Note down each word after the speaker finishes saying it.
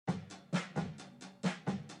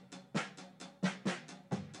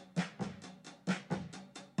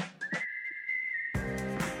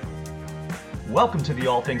Welcome to the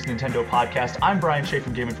All Things Nintendo podcast. I'm Brian Shea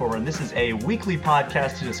from Game Informer, and this is a weekly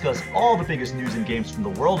podcast to discuss all the biggest news and games from the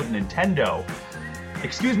world of Nintendo.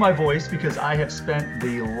 Excuse my voice because I have spent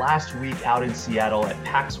the last week out in Seattle at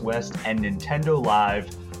PAX West and Nintendo Live,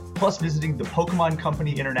 plus visiting the Pokemon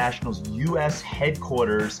Company International's U.S.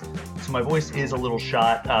 headquarters. So my voice is a little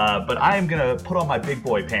shot, but I am going to put on my big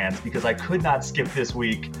boy pants because I could not skip this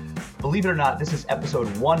week. Believe it or not, this is episode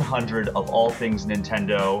 100 of All Things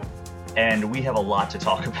Nintendo, and we have a lot to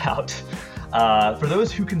talk about. For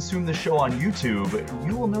those who consume the show on YouTube,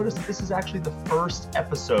 you will notice that this is actually the first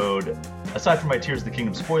episode, aside from my Tears of the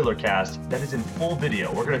Kingdom spoiler cast, that is in full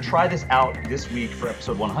video. We're going to try this out this week for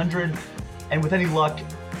episode 100, and with any luck,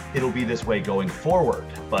 it'll be this way going forward.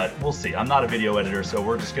 But we'll see. I'm not a video editor, so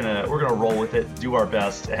we're gonna roll with it, do our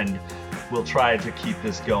best, and we'll try to keep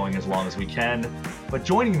this going as long as we can. But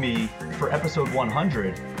joining me for episode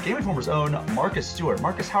 100, Game Informer's own Marcus Stewart.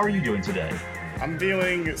 Marcus, how are you doing today? I'm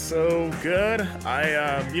feeling so good.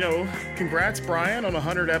 Congrats, Brian, on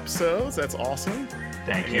 100 episodes. That's awesome.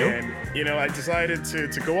 Thank you. And, I decided to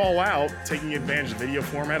go all out, taking advantage of the video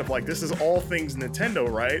format of this is all things Nintendo,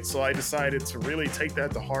 right? So I decided to really take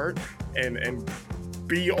that to heart and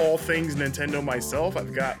be all things Nintendo myself.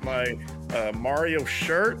 I've got my Mario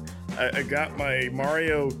shirt. I got my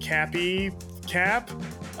Mario cap.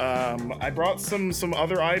 I brought some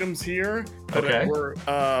other items here that were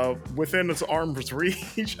within its arm's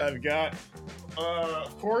reach. I've got,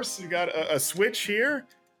 of course, you got a Switch here.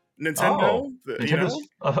 Nintendo, Nintendo's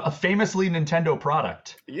a famously Nintendo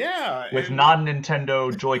product. Yeah, with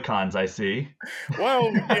non-Nintendo Joy-Cons, I see.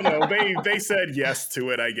 Well, they said yes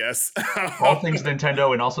to it, I guess. All things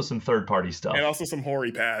Nintendo, and also some third-party stuff, and also some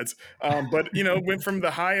Hori pads. But went from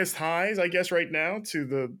the highest highs, I guess, right now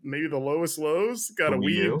to maybe the lowest lows. Got a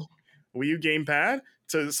Wii U gamepad.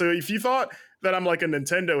 So if you thought that I'm like a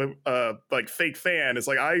Nintendo fake fan, it's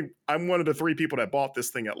like I'm one of the 3 people that bought this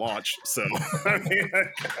thing at launch. So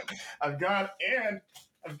I've got a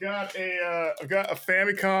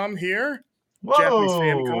Famicom here. Whoa! Japanese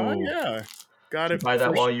Famicom, yeah. Got it. Did you buy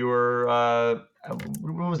that while you were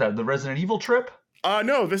what was that? The Resident Evil trip?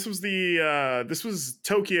 No, this was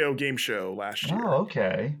Tokyo Game Show last year. Oh,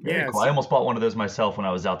 okay. Very cool. I almost bought one of those myself when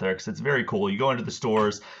I was out there because it's very cool. You go into the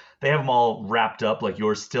stores, they have them all wrapped up like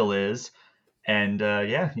yours still is. And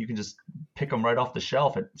you can just pick them right off the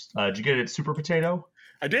shelf. Did you get it at Super Potato?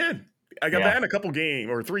 I did. I got that in a couple 3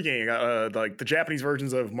 games. Like the Japanese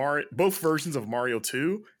versions of Mario, both versions of Mario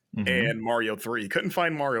 2 and Mario 3. Couldn't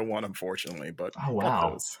find Mario 1, unfortunately, but oh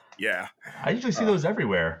wow, yeah. I usually see those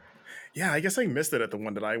everywhere. Yeah, I guess I missed it at the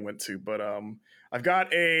one that I went to, but I've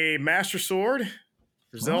got a Master Sword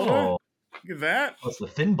for Zelda. Oh. Look at that. That's the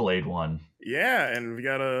thin blade one. Yeah, and we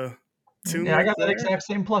got a Toon. Yeah, I got that exact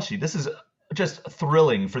same plushie. This is just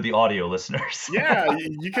thrilling for the audio listeners. Yeah,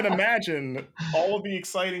 you can imagine all of the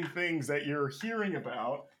exciting things that you're hearing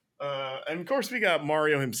about. And of course, we got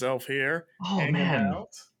Mario himself here. Oh man,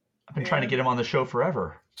 I've been trying to get him on the show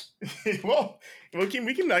forever. well, I can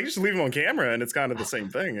just leave him on camera, and it's kind of the same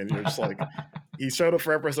thing. And you're just like, he showed up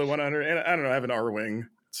for episode 100, and I don't know, I have an R-Wing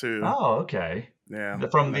too. Oh, okay. Yeah,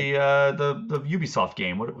 from the Ubisoft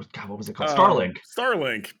game. What was it called?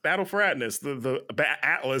 Starlink, Battle for Atlas, the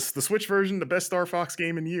Atlas, the Switch version, the best Star Fox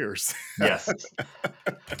game in years. Yes.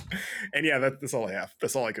 And yeah, that's all I have.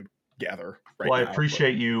 That's all I could gather. Well, I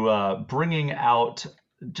appreciate you bringing out,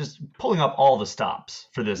 just pulling up all the stops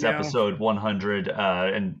for this episode 100.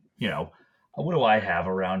 And what do I have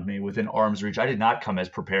around me within arm's reach? I did not come as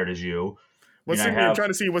prepared as you. I'm trying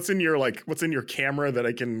to see what's in your camera that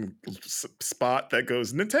I can spot that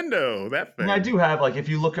goes Nintendo, that thing. I do have, if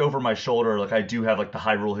you look over my shoulder, I do have the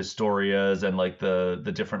Hyrule Historias and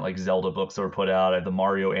the different Zelda books that were put out at the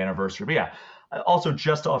Mario anniversary. But yeah, also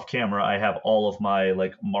just off camera, I have all of my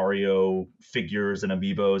Mario figures and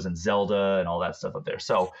amiibos and Zelda and all that stuff up there.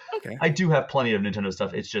 So I do have plenty of Nintendo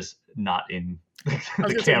stuff. It's just not in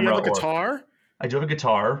the camera. You have a guitar? I do have a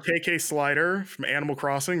guitar. KK Slider from Animal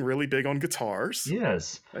Crossing, really big on guitars.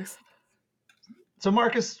 Yes. Nice. So,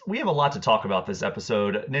 Marcus, we have a lot to talk about this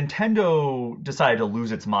episode. Nintendo decided to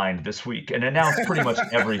lose its mind this week and announced pretty much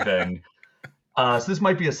everything. So this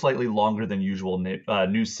might be a slightly longer than usual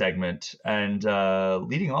news segment. And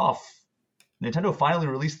leading off, Nintendo finally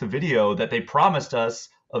released the video that they promised us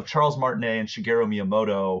of Charles Martinet and Shigeru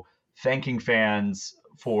Miyamoto thanking fans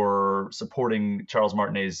for supporting Charles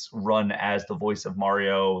Martinet's run as the voice of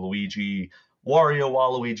Mario, Luigi, Wario,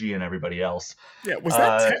 Waluigi, and everybody else. Yeah, was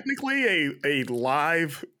that technically a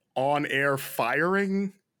live on-air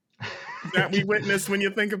firing that we witnessed when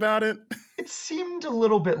you think about it? It seemed a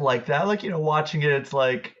little bit like that. Watching it, it's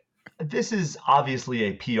this is obviously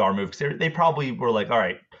a PR move because they probably were like, all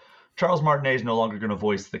right, Charles Martinet is no longer going to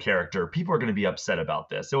voice the character. People are going to be upset about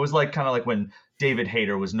this. It was like kind of like when David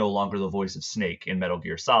Hayter was no longer the voice of Snake in Metal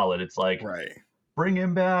Gear Solid. It's like, Right. bring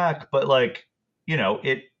him back. But like,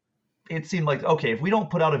 it seemed like, okay, if we don't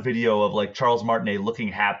put out a video of like Charles Martinet looking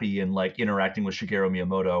happy and like interacting with Shigeru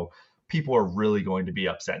Miyamoto, people are really going to be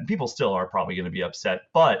upset. And people still are probably going to be upset.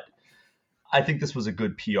 But I think this was a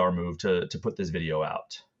good PR move to put this video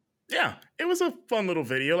out. Yeah, it was a fun little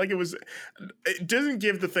video. Like it doesn't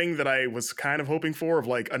give the thing that I was kind of hoping for of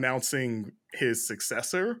like announcing his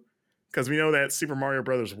successor, because we know that Super Mario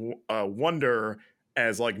Brothers Wonder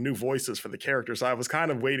as like new voices for the characters. So I was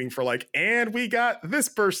kind of waiting for like, and we got this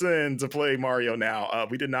person to play Mario now.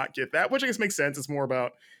 We did not get that, which I guess makes sense. It's more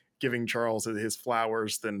about giving Charles his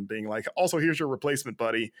flowers than being like, also here's your replacement,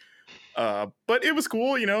 buddy. But it was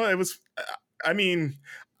cool, It was. I mean,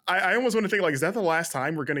 I almost want to think like, is that the last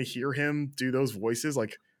time we're going to hear him do those voices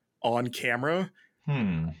like on camera?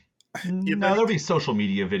 No, Yeah, there'll be social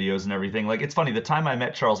media videos and everything. Like, it's funny. The time I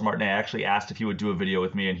met Charles Martinet, I actually asked if he would do a video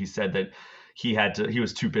with me, and he said that he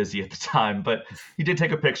was too busy at the time, but he did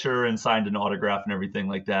take a picture and signed an autograph and everything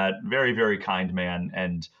like that. Very, very kind man.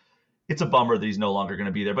 And it's a bummer that he's no longer going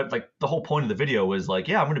to be there. But like the whole point of the video was like,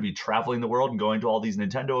 yeah, I'm going to be traveling the world and going to all these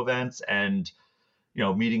Nintendo events and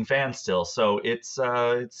meeting fans still. So it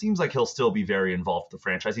seems like he'll still be very involved with the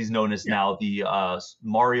franchise. He's known as now the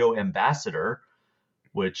Mario ambassador,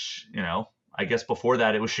 which, I guess before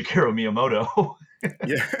that it was Shigeru Miyamoto.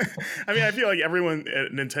 Yeah. I mean, I feel like everyone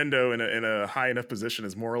at Nintendo in a high enough position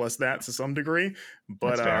is more or less that to some degree.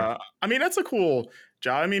 But I mean, that's a cool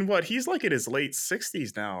job. I mean, he's like in his late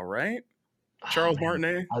 60s now, right? Charles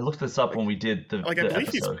Martinet. I looked this up when we did the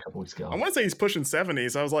episode a couple weeks ago. I want to say he's pushing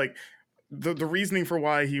 70s. I was like, the reasoning for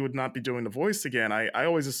why he would not be doing the voice again, I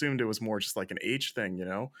always assumed it was more just like an age thing,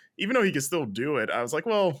 even though he could still do it. I was like,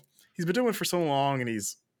 well, he's been doing it for so long, and he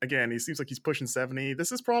seems like he's pushing 70.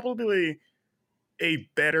 This is probably a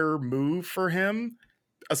better move for him,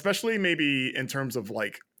 especially maybe in terms of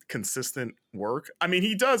like consistent work. I mean,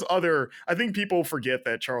 he does I think people forget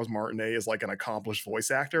that Charles Martinet is like an accomplished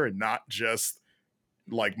voice actor and not just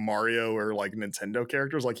like Mario or like Nintendo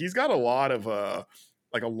characters. Like he's got a lot of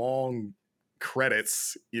like a long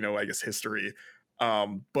credits, I guess history.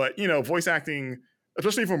 But voice acting,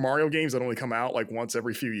 especially for Mario games that only come out like once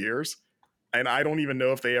every few years. And I don't even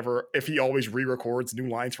know if he always re-records new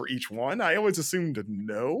lines for each one. I always assumed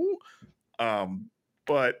no.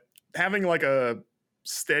 But having like a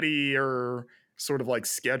steadier sort of like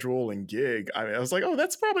schedule and gig, I was like, oh,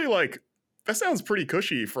 that's probably like, that sounds pretty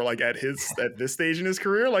cushy for like at this stage in his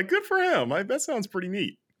career. Like, good for him. That sounds pretty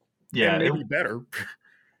neat. Yeah, and maybe better.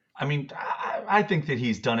 I mean, I think that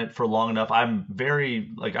he's done it for long enough. I'm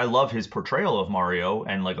very I love his portrayal of Mario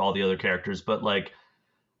and like all the other characters, but like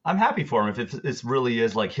I'm happy for him if this really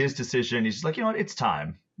is like his decision. He's just like, it's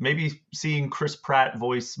time. Maybe seeing Chris Pratt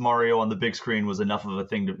voice Mario on the big screen was enough of a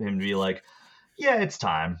thing to him to be like, yeah, it's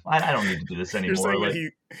time. I don't need to do this anymore. Like,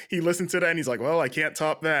 he listened to that and he's like, well, I can't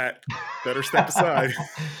top that. Better step aside.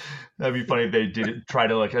 That'd be funny if they did try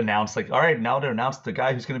to like announce like, all right, now to announce the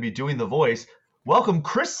guy who's going to be doing the voice. Welcome,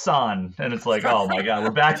 Chris-san. And it's like, oh my God, we're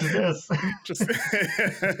back to this. Just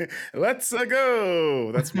let's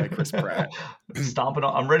go. That's my Chris Pratt.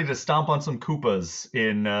 I'm ready to stomp on some Koopas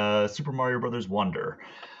in Super Mario Brothers Wonder.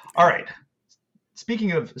 All right.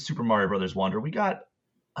 Speaking of Super Mario Brothers Wonder, we got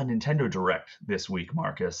a Nintendo Direct this week,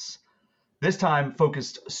 Marcus. This time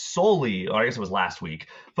focused solely, or I guess it was last week,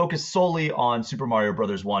 focused solely on Super Mario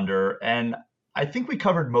Brothers Wonder. And I think we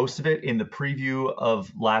covered most of it in the preview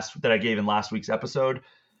that I gave in last week's episode,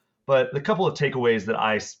 but the couple of takeaways that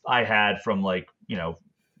I had from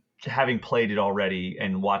having played it already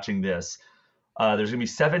and watching this, there's gonna be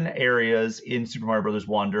 7 areas in Super Mario Brothers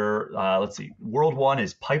Wonder. Let's see, World 1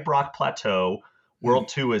 is Pipe Rock Plateau, World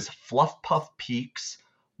 2 is Fluff Puff Peaks,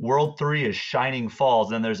 World 3 is Shining Falls,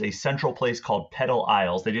 and then there's a central place called Petal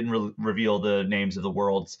Isles. They didn't reveal the names of the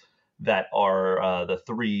worlds that are the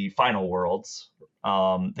 3 final worlds.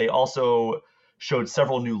 They also showed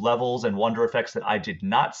several new levels and wonder effects that I did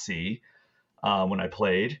not see when I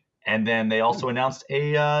played. And then they also announced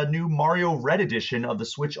a new Mario Red edition of the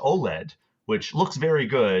Switch OLED, which looks very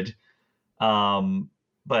good.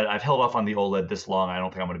 But I've held off on the OLED this long. I don't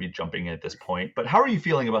think I'm going to be jumping in at this point. But how are you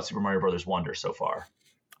feeling about Super Mario Brothers Wonder so far?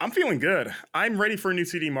 I'm feeling good. I'm ready for a new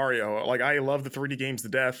 2D Mario. Like, I love the 3D games to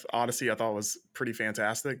death. Odyssey, I thought was pretty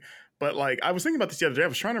fantastic. But like, I was thinking about this the other day. I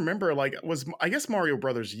was trying to remember, I guess Mario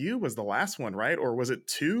Brothers U was the last one, right? Or was it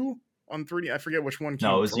 2 on 3D? I forget which one came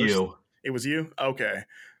No, it was first. U. It was U? Okay.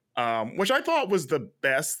 Which I thought was the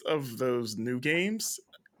best of those new games.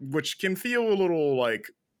 which can feel a little like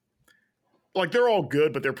they're all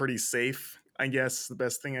good, but they're pretty safe. I guess the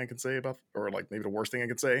best thing I can say about, or like maybe the worst thing I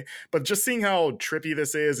could say, but just seeing how trippy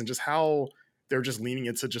this is and just how they're just leaning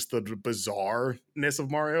into just the bizarreness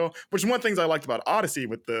of Mario, which is one of the things I liked about Odyssey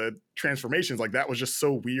with the transformations. Like that was just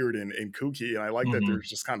so weird and kooky, and I like that they're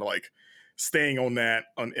just kind of like staying on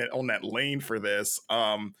that lane for this.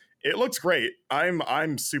 It looks great.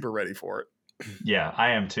 I'm super ready for it. Yeah,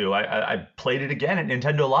 I am too. I played it again at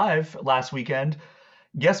Nintendo Live last weekend.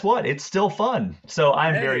 Guess what? It's still fun. So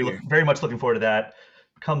I'm very much looking forward to that.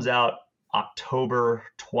 Comes out October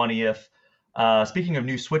 20th. Speaking of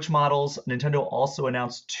new Switch models, Nintendo also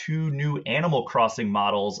announced 2 new Animal Crossing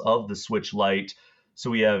models of the Switch Lite. So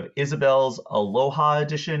we have Isabelle's Aloha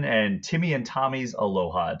Edition and Timmy and Tommy's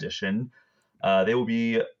Aloha Edition. They will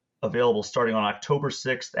be available starting on October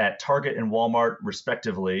 6th at Target and Walmart,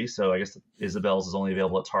 respectively. So I guess Isabelle's is only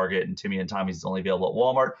available at Target and Timmy and Tommy's is only available at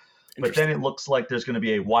Walmart. But then it looks like there's going to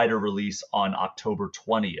be a wider release on October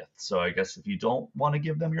 20th. So I guess if you don't want to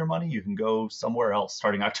give them your money, you can go somewhere else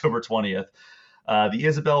starting October 20th. The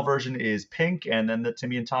Isabelle version is pink, and then the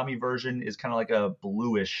Timmy and Tommy version is kind of like a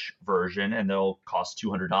bluish version, and they'll cost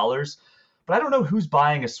 $200. But I don't know who's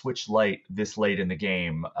buying a Switch Lite this late in the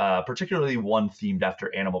game, particularly one themed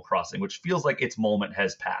after Animal Crossing, which feels like its moment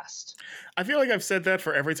has passed. I feel like I've said that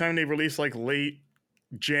for every time they release like late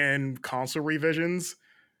gen console revisions,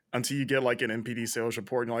 until you get like an NPD sales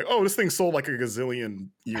report and you're like, oh, this thing sold like a gazillion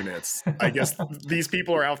units. I guess these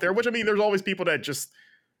people are out there, which I mean, there's always people that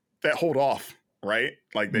hold off, right?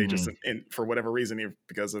 Like they just, for whatever reason,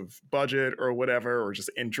 because of budget or whatever, or just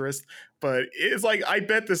interest. But it's like, I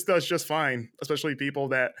bet this does just fine, especially people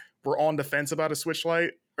that were on the fence about a Switch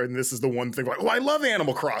Lite. And this is the one thing like, oh, I love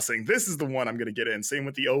Animal Crossing. This is the one I'm going to get in. Same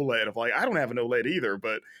with the OLED of like, I don't have an OLED either,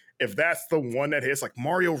 but if that's the one that hits like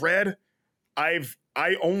Mario Red,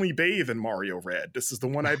 I only bathe in Mario Red. This is the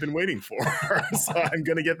one I've been waiting for. So I'm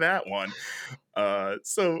going to get that one.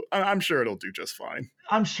 So I'm sure it'll do just fine.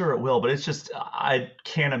 I'm sure it will, but it's just, I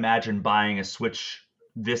can't imagine buying a Switch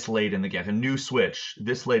this late in the game, a new Switch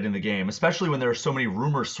this late in the game, especially when there are so many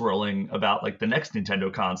rumors swirling about like the next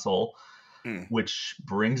Nintendo console, which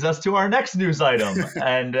brings us to our next news item.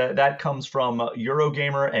 And that comes from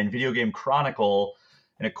Eurogamer and Video Game Chronicle.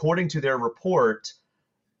 And according to their report,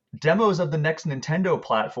 demos of the next Nintendo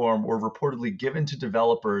platform were reportedly given to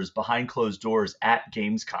developers behind closed doors at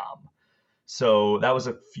Gamescom. So that was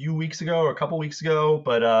a few weeks ago or a couple weeks ago,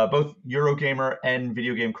 but both Eurogamer and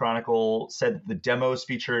Video Game Chronicle said that the demos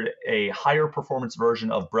featured a higher performance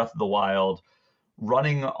version of Breath of the Wild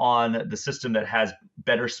running on the system that has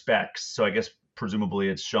better specs. So I guess presumably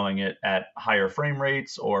it's showing it at higher frame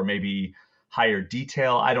rates or maybe higher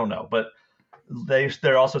detail. I don't know, but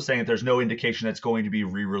they're also saying that there's no indication it's going to be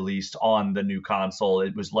re-released on the new console.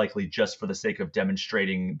 It was likely just for the sake of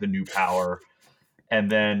demonstrating the new power. And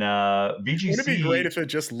then VGC... Wouldn't it be great if it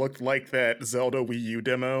just looked like that Zelda Wii U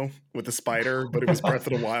demo with the spider, but it was Breath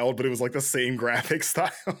of the Wild, but it was like the same graphic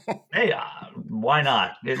style? Hey, why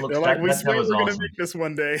not? It looks like, we swear we're awesome. Going to make this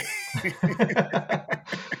one day.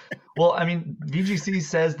 Well, I mean, VGC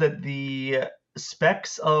says that the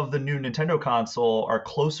specs of the new Nintendo console are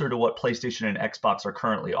closer to what PlayStation and Xbox are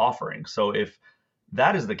currently offering. So if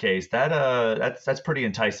that is the case, that's pretty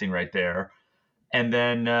enticing right there. And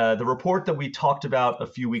then the report that we talked about a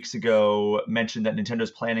few weeks ago mentioned that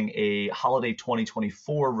Nintendo's planning a holiday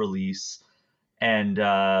 2024 release, and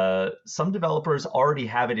some developers already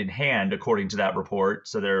have it in hand, according to that report.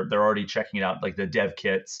 So they're already checking it out, like the dev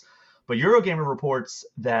kits. But Eurogamer reports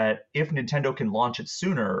that if Nintendo can launch it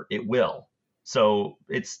sooner, it will. So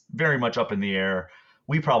it's very much up in the air.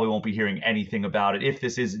 We probably won't be hearing anything about it if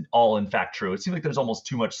this is all in fact true. It seems like there's almost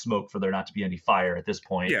too much smoke for there not to be any fire at this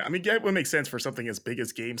point. Yeah, I mean, it would make sense for something as big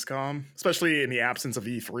as Gamescom, especially in the absence of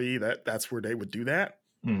E3, that's where they would do that.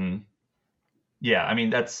 Mm-hmm. Yeah, I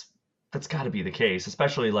mean, that's got to be the case,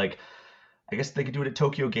 especially like, I guess they could do it at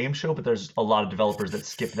Tokyo Game Show, but there's a lot of developers that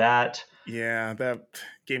skip that. Yeah, that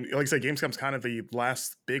game, like I said, Gamescom's kind of the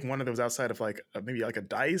last big one that was outside of like maybe like a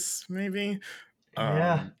DICE, maybe.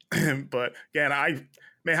 Yeah. But yeah,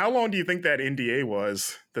 man, how long do you think that NDA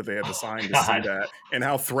was that they had to sign to see that? And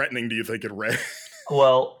how threatening do you think it read?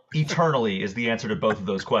 Well, eternally is the answer to both of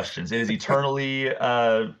those questions. It is eternally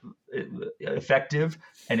effective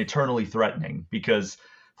and eternally threatening, because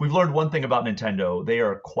if we've learned one thing about Nintendo, they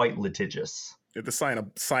are quite litigious. They had to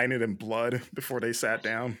sign it in blood before they sat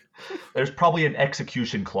down. There's probably an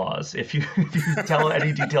execution clause. If you tell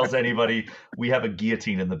any details to anybody, we have a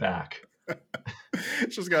guillotine in the back.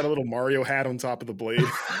 It's just got a little Mario hat on top of the blade.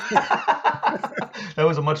 That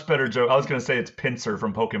was a much better joke. I was going to say it's Pinsir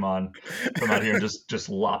from Pokemon. Come out here and just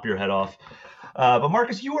lop your head off. But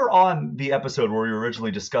Marcus, you were on the episode where we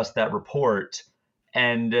originally discussed that report,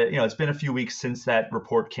 and it's been a few weeks since that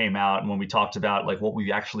report came out, and when we talked about like what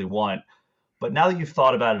we actually want. But now that you've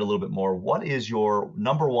thought about it a little bit more, what is your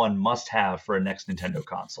number one must-have for a next Nintendo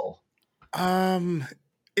console?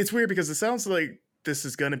 It's weird because it sounds like this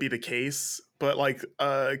is going to be the case, but like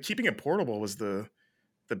keeping it portable was the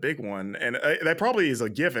big one, and that probably is a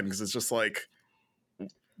given because it's just like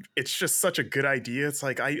it's just such a good idea. It's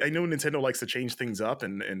like I know Nintendo likes to change things up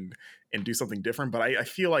and do something different, but I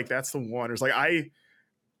feel like that's the one. It's like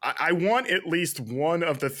I want at least one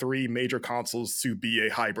of the three major consoles to be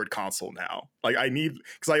a hybrid console now. Like I need,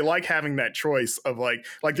 because I like having that choice of like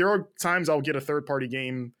there are times I'll get a third party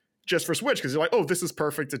game just for Switch because you're like, oh, this is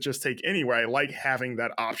perfect to just take anywhere. I like having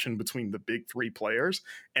that option between the big three players,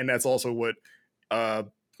 and that's also what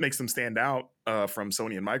makes them stand out from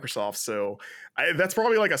Sony and Microsoft. So that's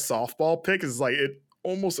probably like a softball pick. Is like it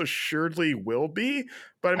almost assuredly will be,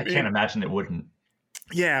 but I can't imagine it wouldn't.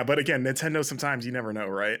 Yeah, but again, Nintendo, sometimes you never know,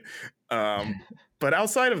 right? But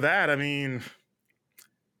outside of that, I mean,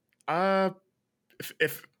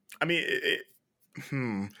 if I mean,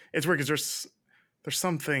 it's weird because there's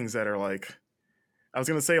some things that are like, I was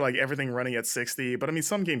gonna say like everything running at 60, but I mean,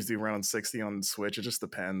 some games do run on 60 on Switch. It just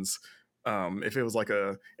depends. If it was like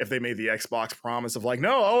if they made the Xbox promise of like,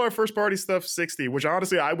 no, all our first party stuff 60, which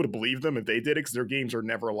honestly I would believe them if they did it because their games are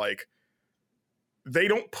never like. They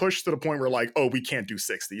don't push to the point where like, oh, we can't do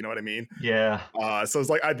 60. You know what I mean? Yeah. So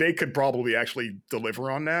it's like they could probably actually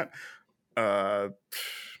deliver on that. I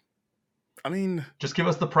mean, just give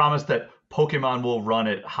us the promise that Pokemon will run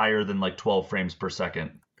at higher than like 12 frames per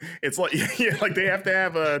second. It's like, yeah, like they have to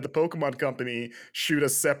have the Pokemon company shoot a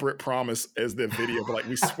separate promise as the video, but like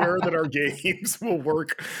we swear that our games will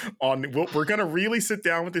work on. We're gonna really sit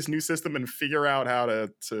down with this new system and figure out how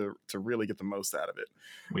to really get the most out of it.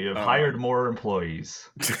 We have hired more employees.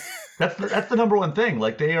 That's the number one thing.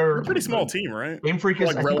 Like they're a pretty small team, right? Game Freak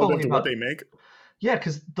is like relative to what they make. Yeah,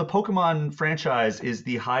 because the Pokemon franchise is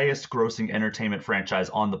the highest grossing entertainment franchise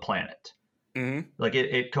on the planet. Mm-hmm. Like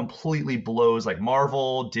it completely blows like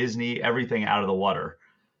Marvel, Disney, everything out of the water.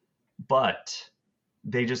 But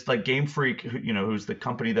they just like Game Freak, who's the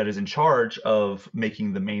company that is in charge of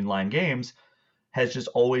making the mainline games, has just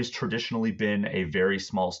always traditionally been a very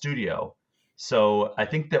small studio. So I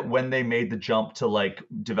think that when they made the jump to like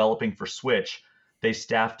developing for Switch, they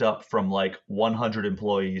staffed up from like 100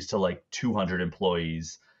 employees to like 200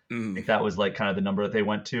 employees. I think that was like kind of the number that they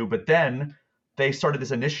went to. But then they started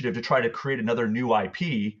this initiative to try to create another new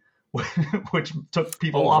IP, which took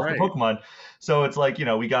people off the Pokemon. So it's like,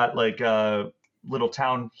 we got like Little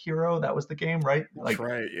Town Hero. That was the game, right? That's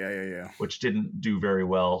right. Yeah. Which didn't do very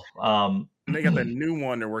well. And they got that new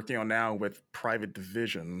one they're working on now with Private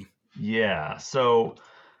Division. Yeah. So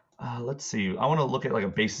let's see. I want to look at like a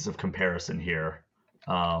basis of comparison here.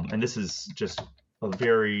 And this is just a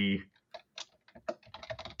very...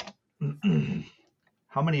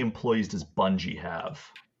 How many employees does Bungie have?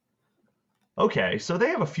 Okay, so they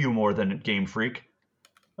have a few more than Game Freak.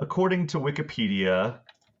 According to Wikipedia,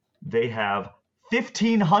 they have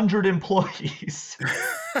 1,500 employees.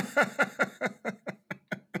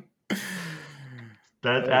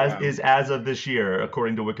 Is as of this year,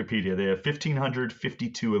 according to Wikipedia. They have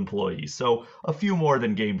 1,552 employees, so a few more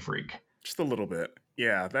than Game Freak. Just a little bit.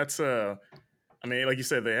 Yeah, that's I mean, like you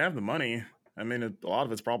said, they have the money. I mean, a lot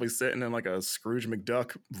of it's probably sitting in like a Scrooge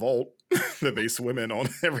McDuck vault that they swim in on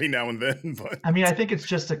every now and then. But I mean, I think it's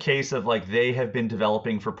just a case of like they have been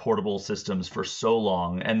developing for portable systems for so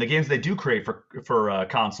long, and the games they do create for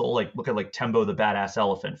console, like look at like Tembo the Badass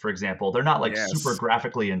Elephant, for example, they're not like super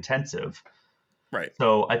graphically intensive. Right.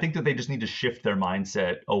 So I think that they just need to shift their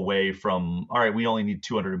mindset away from, all right, we only need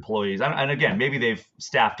 200 employees. And again, maybe they've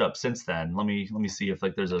staffed up since then. Let me see if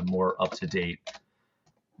like there's a more up-to-date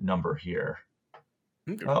number here.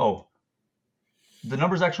 Okay. Oh, the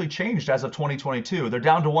numbers actually changed as of 2022. They're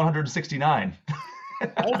down to 169.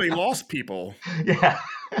 Oh, they lost people. Yeah.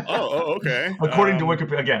 Oh, okay. According to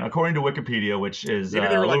Wikipedia, which is a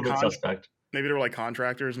little bit suspect. Maybe they were like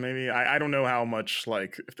contractors. Maybe I don't know how much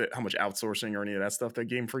like how much outsourcing or any of that stuff that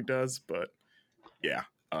Game Freak does, but yeah.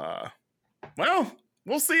 Well,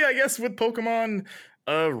 we'll see. I guess with Pokemon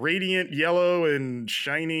Radiant Yellow and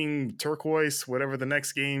Shining Turquoise, whatever the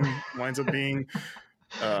next game winds up being.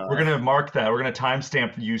 We're gonna mark that. We're gonna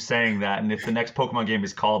timestamp you saying that, and if the next Pokemon game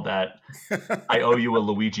is called that, I owe you a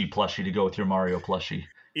Luigi plushie to go with your Mario plushie.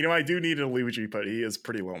 I do need a Luigi, but he is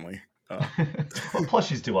pretty lonely. What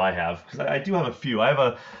plushies do I have? Because I do have a few. I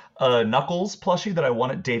have a Knuckles plushie that I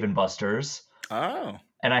won at Dave & Buster's. Oh.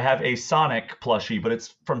 And I have a Sonic plushie, but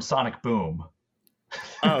it's from Sonic Boom.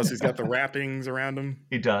 Oh, so he's got the wrappings around him.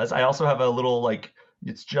 He does. I also have a little, like,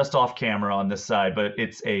 it's just off camera on this side, but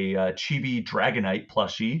it's a Chibi Dragonite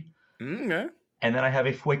plushie. Okay. And then I have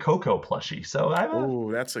a Fuecoco plushie. So I have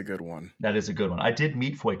Oh, that's a good one. That is a good one. I did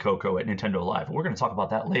meet Fuecoco at Nintendo Live. We're going to talk about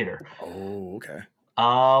that later. Oh, okay.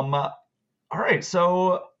 All right.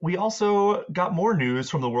 So we also got more news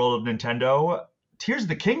from the world of Nintendo. Tears of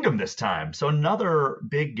the Kingdom this time. So another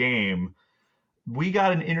big game. We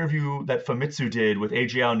got an interview that Famitsu did with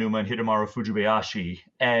Eiji Aonuma and Hidemaru Fujibayashi.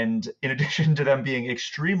 And in addition to them being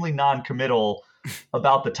extremely non-committal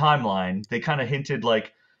about the timeline, they kind of hinted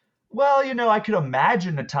like, well, I could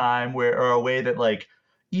imagine a time or a way that like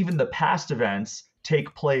even the past events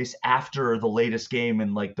take place after the latest game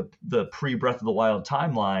in like the pre-Breath of the Wild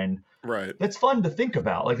timeline. Right. That's fun to think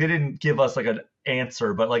about. Like they didn't give us like an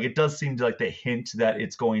answer, but like it does seem to like they hint that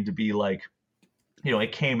it's going to be like,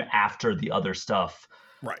 it came after the other stuff.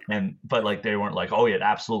 Right. But like they weren't like, oh, it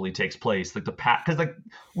absolutely takes place. Like because like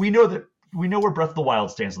we know where Breath of the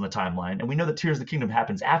Wild stands on the timeline, and we know that Tears of the Kingdom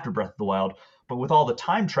happens after Breath of the Wild. But with all the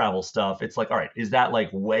time travel stuff, it's like, all right, is that like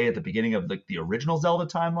way at the beginning of the original Zelda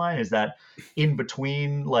timeline? Is that in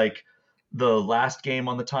between like the last game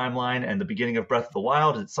on the timeline and the beginning of Breath of the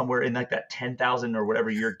Wild? Is it somewhere in like that 10,000 or whatever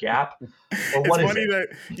year gap? Or what it's is funny it?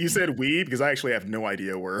 that you said we, because I actually have no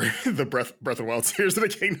idea where the Breath of the Wild Tears of the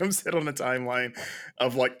Kingdom sit on the timeline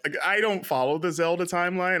of like I don't follow the Zelda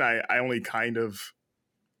timeline. I only kind of.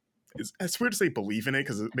 It's weird to say believe in it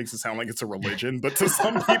because it makes it sound like it's a religion, but to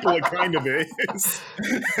some people it kind of is.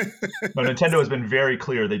 But Nintendo has been very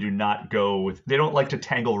clear they don't like to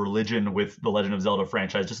tangle religion with the Legend of Zelda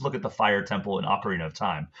franchise. Just look at the Fire Temple in Ocarina of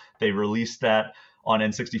Time. They released that on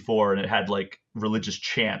N64 and it had like religious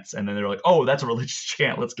chants, and then they're like, oh, that's a religious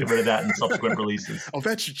chant, let's get rid of that in subsequent releases. Oh,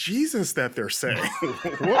 that's Jesus that they're saying.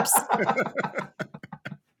 Whoops.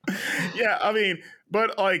 Yeah, I mean,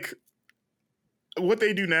 but like what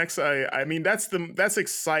they do next, I mean, that's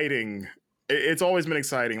exciting. It's always been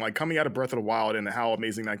exciting. Like coming out of Breath of the Wild and how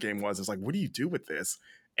amazing that game was. It's like, what do you do with this?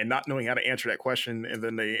 And not knowing how to answer that question, and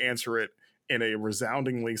then they answer it in a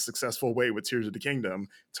resoundingly successful way with Tears of the Kingdom,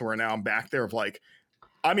 to where now I'm back there of like,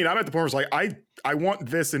 I mean, I'm at the point where it's like, I want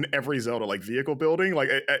this in every Zelda, like vehicle building. Like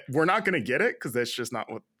we're not going to get it because that's just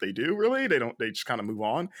not what they do. Really, they just kind of move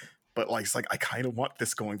on. But like, it's like, I kind of want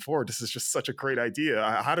this going forward. This is just such a great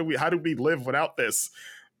idea. How do we live without this?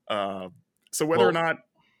 So whether or not,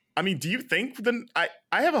 I mean, do you think then I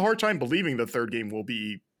have a hard time believing the third game will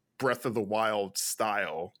be Breath of the Wild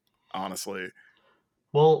style, honestly.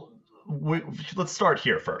 Well, let's start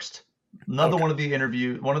here first. One of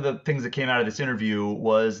the things that came out of this interview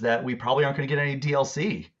was that we probably aren't going to get any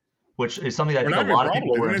DLC, which is something that I think a lot of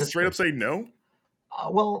people were anticipating. Straight up say no?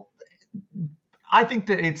 Well, I think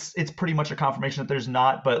that it's pretty much a confirmation that there's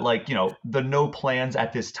not, but like, the no plans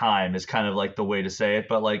at this time is kind of like the way to say it.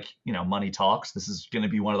 But like, money talks. This is going to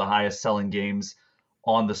be one of the highest selling games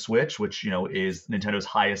on the Switch, which, is Nintendo's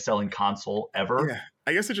highest selling console ever. Yeah.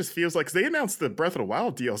 I guess it just feels like, because they announced the Breath of the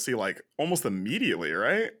Wild DLC like almost immediately,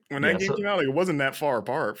 right? When that game came out, like, it wasn't that far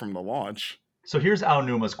apart from the launch. So here's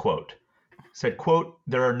Aonuma's quote. Said, quote,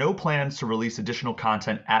 "There are no plans to release additional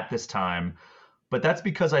content at this time, but that's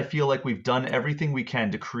because I feel like we've done everything we can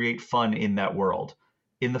to create fun in that world.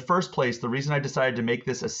 In the first place, the reason I decided to make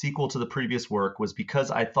this a sequel to the previous work was because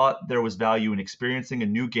I thought there was value in experiencing a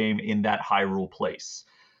new game in that Hyrule place.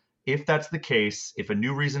 If that's the case, if a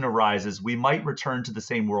new reason arises, we might return to the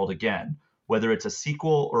same world again. Whether it's a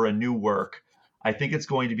sequel or a new work, I think it's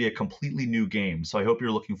going to be a completely new game, so I hope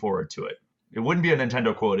you're looking forward to it." It wouldn't be a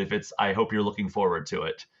Nintendo quote if it's, "I hope you're looking forward to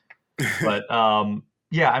it." But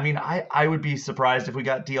yeah, I mean, I would be surprised if we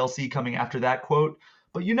got DLC coming after that quote,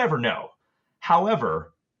 but you never know.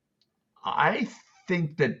 However, I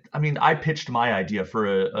think that, I mean, I pitched my idea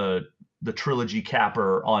for the trilogy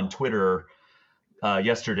capper on Twitter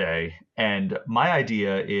yesterday, and my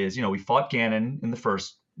idea is, we fought Ganon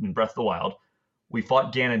in Breath of the Wild. We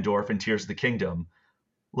fought Ganondorf in Tears of the Kingdom.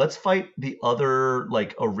 Let's fight the other,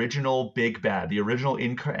 like, original big bad, the original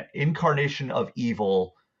incarnation of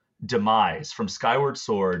evil, Demise from Skyward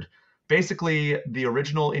Sword. Basically, the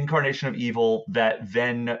original incarnation of evil that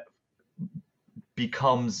then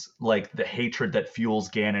becomes, like, the hatred that fuels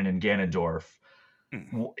Ganon and Ganondorf.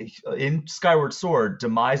 In Skyward Sword,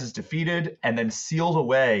 Demise is defeated and then sealed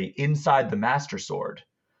away inside the Master Sword.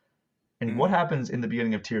 And what happens in the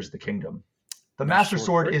beginning of Tears of the Kingdom? The Master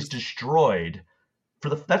Sword is destroyed,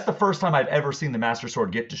 that's the first time I've ever seen the Master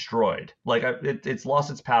Sword get destroyed. Like it's lost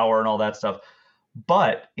its power and all that stuff.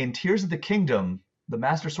 But in Tears of the Kingdom, the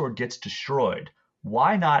Master Sword gets destroyed.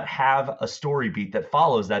 Why not have a story beat that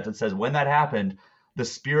follows that says when that happened, the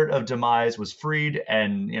spirit of demise was freed,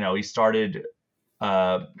 and he started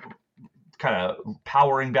uh, kind of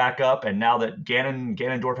powering back up, and now that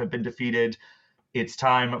Ganondorf had been defeated, it's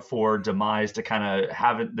time for Demise to kind of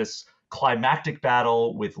have this climactic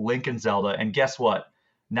battle with Link and Zelda. And guess what?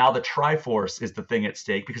 Now the Triforce is the thing at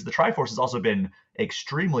stake, because the Triforce has also been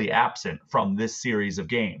extremely absent from this series of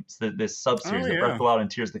games, this sub-series, Oh the Breath of yeah. the Wild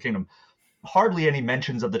and Tears of the Kingdom. Hardly any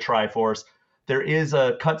mentions of the Triforce. There is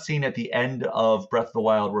a cutscene at the end of Breath of the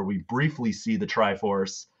Wild where we briefly see the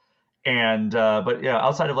Triforce, and but yeah,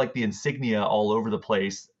 outside of like the insignia all over the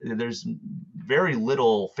place, there's very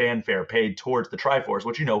little fanfare paid towards the Triforce,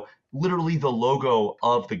 which literally the logo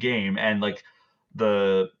of the game, and like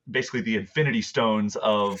basically the Infinity Stones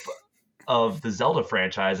of the Zelda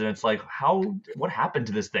franchise. And it's like, what happened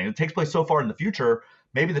to this thing? It takes place so far in the future.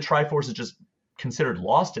 Maybe the Triforce is just considered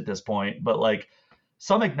lost at this point, but like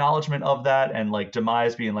some acknowledgement of that, and like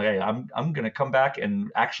Demise being like, hey, I'm gonna come back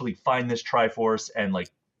and actually find this Triforce and like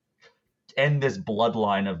end this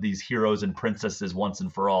bloodline of these heroes and princesses once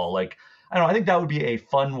and for all. Like, I don't know, I think that would be a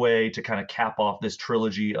fun way to kind of cap off this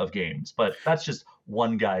trilogy of games, but that's just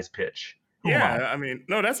one guy's pitch. Who am I? Yeah, I mean,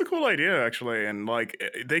 no, that's a cool idea actually, and like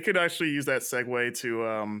they could actually use that segue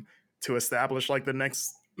to establish like the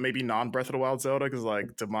next maybe non Breath of the Wild Zelda, because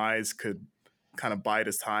like Demise could kind of bide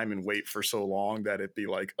his time and wait for so long that it'd be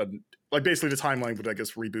like basically the timeline would, I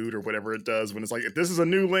guess, reboot or whatever it does when it's like, this is a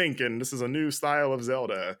new Link and this is a new style of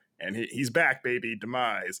Zelda and he's back, baby,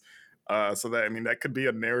 Demise. So that, I mean, that could be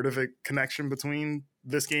a narrative connection between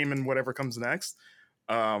this game and whatever comes next.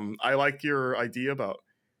 I like your idea about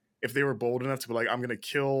if they were bold enough to be like, I'm gonna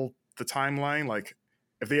kill the timeline, like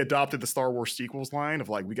if they adopted the Star Wars sequels line of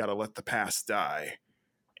like, we gotta let the past die,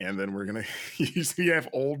 and then we're gonna usually have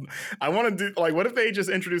old. I want to do like, what if they just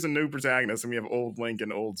introduce a new protagonist and we have old Link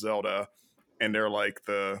and old Zelda, and they're like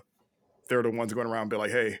they're the ones going around and be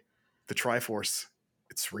like, hey, the Triforce,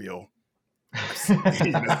 it's real.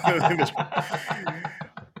 The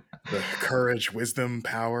courage, wisdom,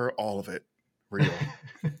 power, all of it, real.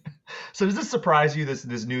 So does this surprise you,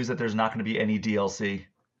 this news that there's not going to be any DLC?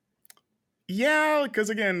 Yeah, because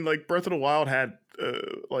again, like Breath of the Wild had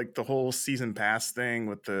like the whole season pass thing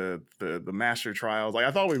with the master trials. Like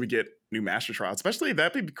I thought we would get new master trials, especially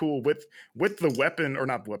that'd be cool with the weapon, or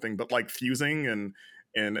not weapon, but like fusing and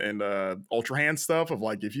ultra hand stuff of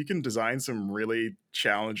like, if you can design some really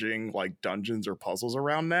challenging like dungeons or puzzles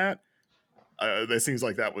around that. That seems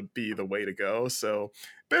like that would be the way to go. So,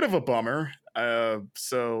 bit of a bummer. I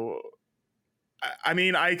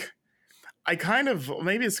mean, I kind of,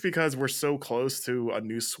 maybe it's because we're so close to a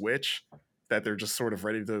new Switch that they're just sort of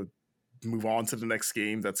ready to move on to the next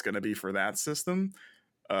game that's going to be for that system.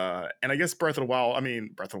 And I guess Breath of the Wild,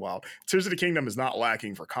 Tears of the Kingdom is not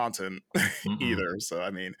lacking for content either. So,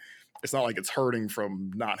 I mean, it's not like it's hurting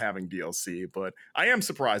from not having DLC, but I am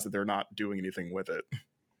surprised that they're not doing anything with it.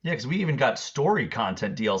 Yeah, because we even got story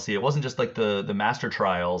content DLC. It wasn't just like the master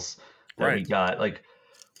trials that we Right. got. Like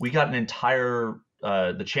we got an entire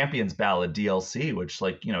the Champions Ballad DLC, which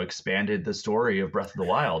like expanded the story of Breath of the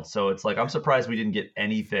Wild. So it's like I'm surprised we didn't get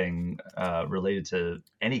anything related to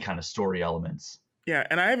any kind of story elements. Yeah,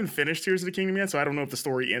 and I haven't finished Tears of the Kingdom yet, so I don't know if the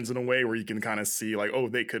story ends in a way where you can kind of see like, oh,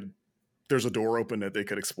 there's a door open that they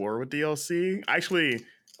could explore with DLC. Actually,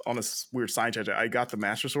 on this weird side tangent, I got the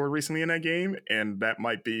Master Sword recently in that game, and that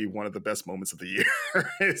might be one of the best moments of the year.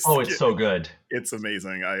 Oh, it's so good. It's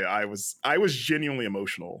amazing. I was genuinely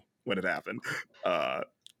emotional when it happened.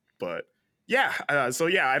 But yeah, so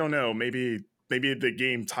yeah, I don't know. Maybe the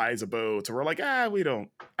game ties a bow to where like, I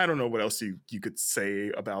don't know what else you could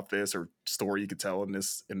say about this or story you could tell in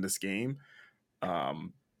this game.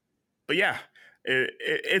 But yeah,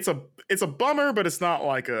 it's a bummer, but it's not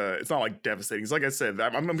like devastating. It's like I said,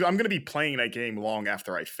 I'm going to be playing that game long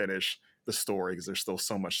after I finish the story, because there's still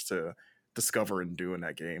so much to discover and do in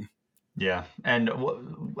that game. Yeah, and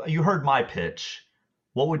you heard my pitch.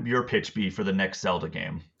 What would your pitch be for the next Zelda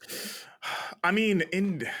game? I mean,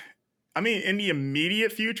 in the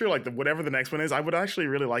immediate future, like whatever the next one is, I would actually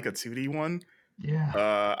really like a 2D one.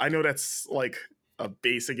 Yeah. I know that's like a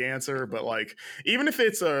basic answer, but like even if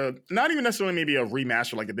it's not even necessarily maybe a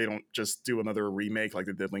remaster, like if they don't just do another remake like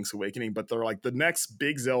they did Link's Awakening, but they're like, the next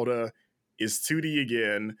big Zelda is 2D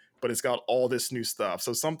again, but it's got all this new stuff.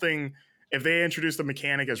 So something, if they introduced a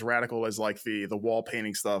mechanic as radical as like the wall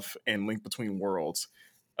painting stuff in Link Between Worlds,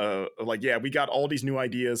 like, yeah, we got all these new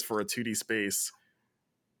ideas for a 2D space.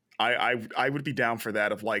 I would be down for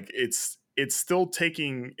that. Of like it's still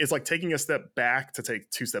taking taking a step back to take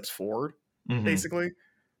two steps forward, Mm-hmm. basically.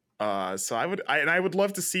 So I would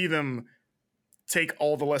love to see them take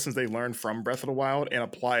all the lessons they learned from Breath of the Wild and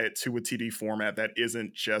apply it to a TD format that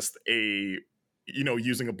isn't just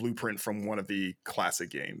using a blueprint from one of the classic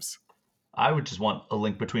games. I would just want A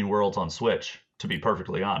Link Between Worlds on Switch, to be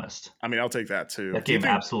perfectly honest. I mean, I'll take that too. That Do you game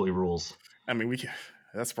think? absolutely rules. I mean,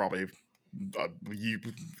 that's probably you.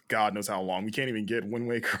 God knows how long. We can't even get Wind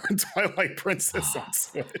Waker and Twilight Princess on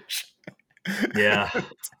Switch. Yeah.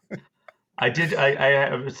 I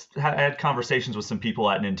had conversations with some people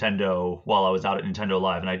at Nintendo while I was out at Nintendo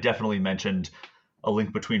Live, and I definitely mentioned A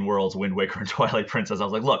Link Between Worlds, Wind Waker, and Twilight Princess. I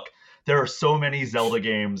was like, look, there are so many Zelda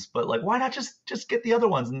games, but like, why not just get the other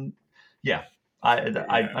ones? And yeah,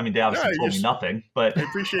 I mean, they obviously told me nothing, but I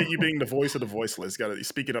appreciate you being the voice of the voiceless. Got to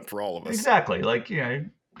speak it up for all of us. Exactly. Like,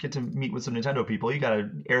 get to meet with some Nintendo people. You got to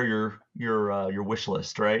air your wish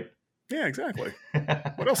list, right? Yeah, exactly.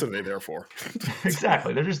 What else are they there for?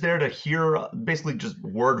 Exactly. They're just there to hear basically just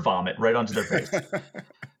word vomit right onto their face.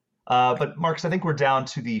 But Marcus, I think we're down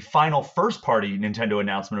to the final first-party Nintendo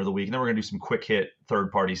announcement of the week, and then we're going to do some quick-hit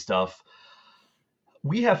third-party stuff.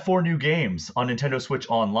 We have 4 new games on Nintendo Switch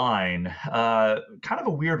Online. Kind of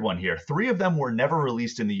a weird one here. 3 of them were never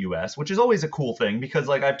released in the US, which is always a cool thing because,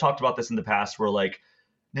 like, I've talked about this in the past where, like,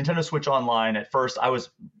 Nintendo Switch Online, at first, I was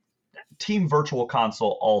team virtual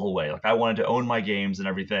console all the way. Like, I wanted to own my games and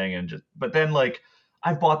everything, but then, like,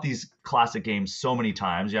 I've bought these classic games so many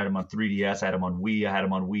times. I had them on 3DS, I had them on Wii, I had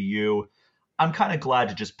them on Wii U. I'm kind of glad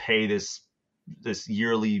to just pay this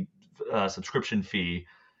yearly subscription fee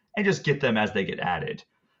and just get them as they get added.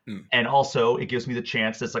 And also, it gives me the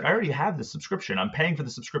chance. It's like, I already have the subscription. I'm paying for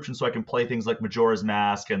the subscription so I can play things like Majora's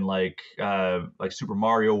Mask and like Super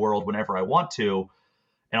Mario World whenever I want to,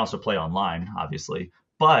 and also play online, obviously.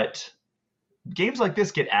 But games like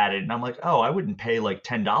this get added, and I'm like, oh, I wouldn't pay like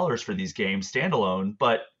 $10 for these games standalone.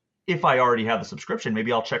 But if I already have the subscription,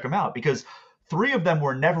 maybe I'll check them out, because 3 of them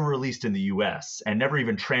were never released in the US and never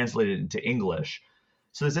even translated into English.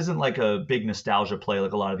 So this isn't like a big nostalgia play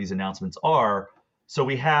like a lot of these announcements are. So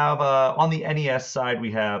we have on the NES side,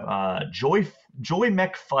 we have Joy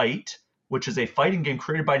Mech Fight, which is a fighting game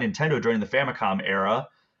created by Nintendo during the Famicom era.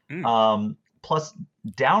 Plus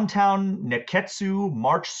Downtown Neketsu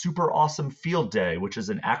March Super Awesome Field Day, which is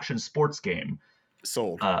an action sports game.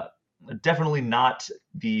 Sold. Definitely not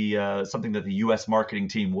the something that the U.S. marketing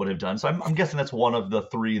team would have done. So I'm guessing that's one of the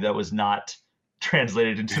 3 that was not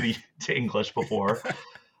translated into to English before.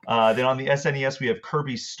 Then on the SNES, we have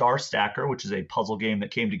Kirby Star Stacker, which is a puzzle game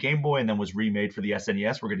that came to Game Boy and then was remade for the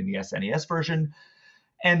SNES. We're getting the SNES version.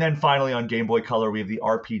 And then finally on Game Boy Color, we have the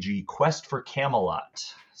RPG Quest for Camelot.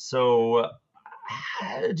 So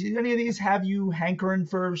do any of these have you hankering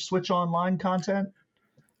for Switch Online content?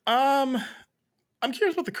 I'm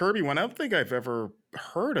curious about the Kirby one. I don't think I've ever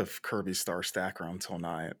heard of Kirby Star Stacker until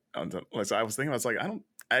now. I was thinking,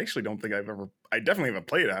 I actually don't think I definitely haven't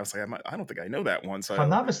played it. I was like, I don't think I know that one. So if I'm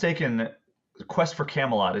not mistaken, Quest for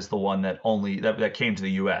Camelot is the one that that came to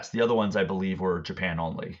the US. The other ones, I believe, were Japan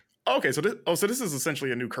only. Okay, so this is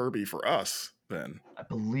essentially a new Kirby for us then. I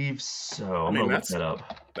believe so. I'm gonna look that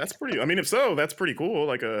up. That's pretty. I mean, if so, that's pretty cool.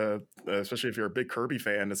 Like, especially if you're a big Kirby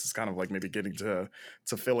fan, this is kind of like maybe getting to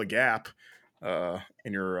fill a gap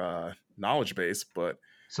in your knowledge base. But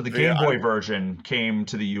so the Game Boy version came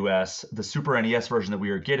to the US. The Super NES version that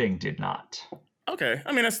we are getting did not. Okay,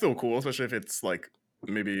 I mean, that's still cool, especially if it's like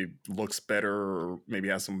maybe looks better or maybe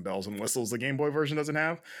has some bells and whistles the Game Boy version doesn't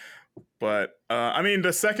have. But I mean,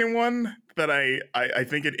 the second one that I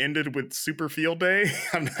think it ended with Super Field Day.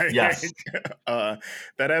 Yes.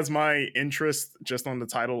 That has my interest just on the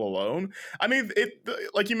title alone. I mean, it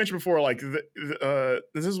like you mentioned before, like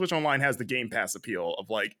this is Switch Online has the Game Pass appeal of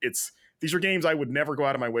like these are games I would never go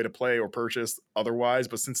out of my way to play or purchase otherwise,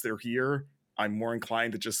 but since they're here, I'm more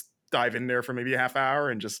inclined to just dive in there for maybe a half hour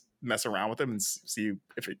and just mess around with them and see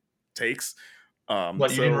if it takes. You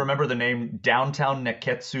didn't remember the name Downtown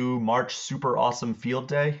Neketsu March Super Awesome Field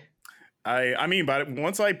Day? I mean, but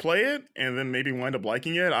once I play it and then maybe wind up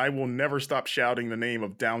liking it, I will never stop shouting the name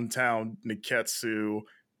of Downtown Neketsu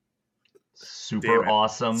Super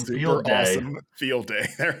Awesome Field Day.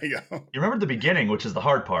 There we go. You remember the beginning, which is the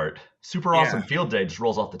hard part. Super Awesome Field Day just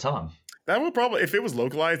rolls off the tongue. That would probably, if it was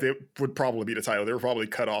localized, it would probably be the title. They would probably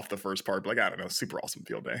cut off the first part, but like, I don't know, Super Awesome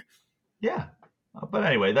Field Day. Yeah. But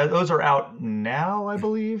anyway, those are out now, I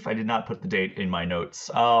believe. I did not put the date in my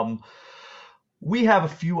notes. We have a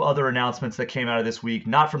few other announcements that came out of this week,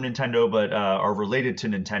 not from Nintendo, but are related to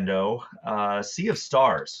Nintendo. Sea of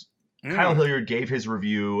Stars Kyle Mm, Hilliard gave his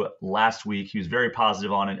review last week. He was very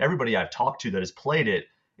positive on it. Everybody I've talked to that has played it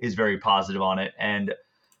is very positive on it. And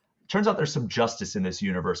turns out there's some justice in this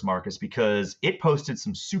universe, Marcus, because it posted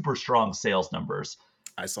some super strong sales numbers.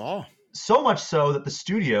 I saw. So much so that the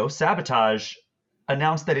studio, Sabotage,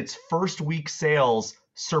 announced that its first week sales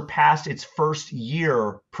surpassed its first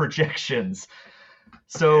year projections.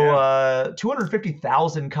 So Yeah.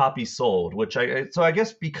 250,000 copies sold, I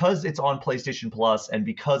guess because it's on PlayStation Plus and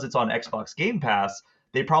because it's on Xbox Game Pass,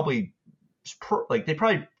 they probably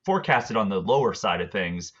forecasted on the lower side of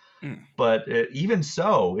things. Mm. But even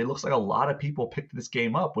so, it looks like a lot of people picked this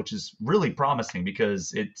game up, which is really promising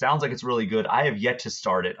because it sounds like it's really good. I have yet to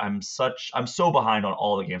start it. I'm so behind on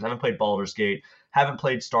all the games. I haven't played Baldur's Gate, haven't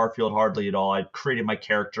played Starfield hardly at all. I created my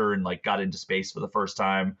character and like got into space for the first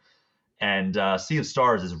time. And Sea of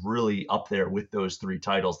Stars is really up there with those three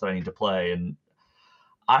titles that I need to play, and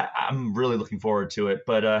I'm really looking forward to it.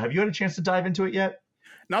 But have you had a chance to dive into it yet?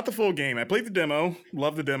 Not the full game. I played the demo.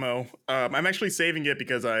 Love the demo. I'm actually saving it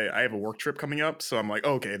because I have a work trip coming up. So I'm like,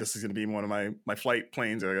 okay, this is going to be one of my flight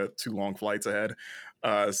planes. I got 2 long flights ahead.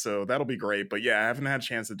 So that'll be great. But yeah, I haven't had a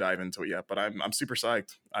chance to dive into it yet. But I'm super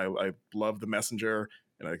psyched. I love the messenger.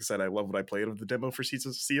 And like I said, I love what I played of the demo for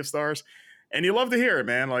Sea of Stars. And you love to hear it,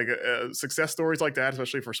 man. Like success stories like that,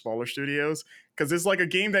 especially for smaller studios. Because it's like a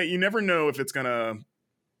game that you never know if it's going to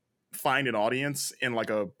find an audience in like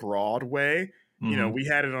a broad way. Mm-hmm. We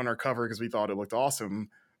had it on our cover because we thought it looked awesome.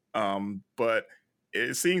 But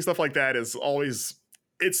seeing stuff like that is always,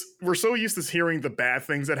 we're so used to hearing the bad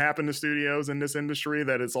things that happen to studios in this industry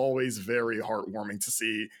that it's always very heartwarming to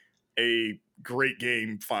see a great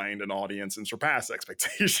game find an audience and surpass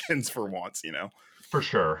expectations for once. For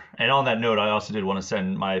sure. And on that note, I also did want to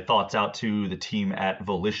send my thoughts out to the team at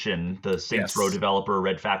Volition, the Saints Row Yes. developer,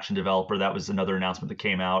 Red Faction developer. That was another announcement that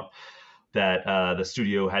came out that the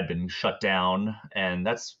studio had been shut down, and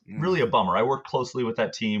that's Mm. really a bummer. I worked closely with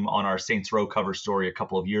that team on our Saints Row cover story a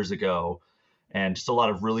couple of years ago, and just a lot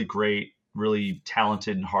of really great, really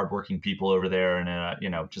talented and hardworking people over there,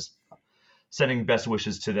 and just sending best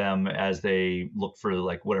wishes to them as they look for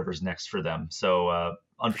like whatever's next for them. So For sure.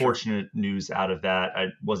 unfortunate news out of that. I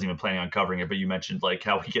wasn't even planning on covering it, but you mentioned like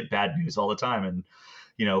how we get bad news all the time, and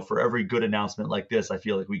for every good announcement like this, I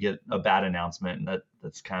feel like we get a bad announcement, and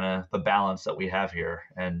that's kind of the balance that we have here.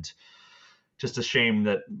 And just a shame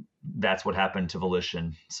that that's what happened to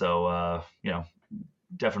Volition. So,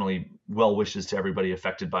 definitely well wishes to everybody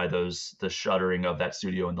affected by the shuttering of that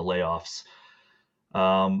studio and the layoffs.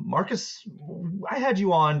 Marcus, I had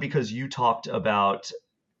you on because you talked about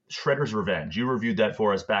Shredder's Revenge. You reviewed that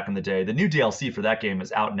for us back in the day. The new DLC for that game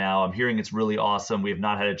is out now. I'm hearing it's really awesome. We have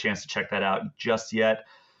not had a chance to check that out just yet.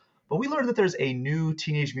 But we learned that there's a new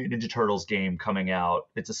Teenage Mutant Ninja Turtles game coming out.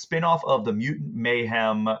 It's a spin-off of the Mutant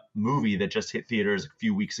Mayhem movie that just hit theaters a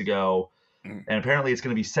few weeks ago. Mm. And apparently it's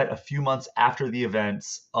going to be set a few months after the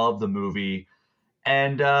events of the movie.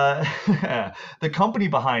 And the company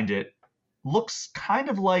behind it looks kind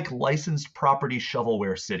of like licensed property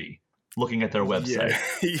Shovelware City, looking at their website.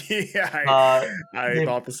 Yeah. Yeah. Uh, I they've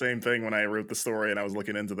thought the same thing when I wrote the story and I was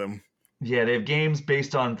looking into them. Yeah, they have games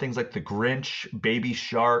based on things like The Grinch, Baby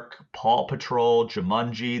Shark, Paw Patrol,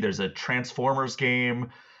 Jumanji. There's a Transformers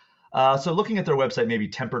game. So looking at their website maybe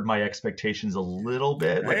tempered my expectations a little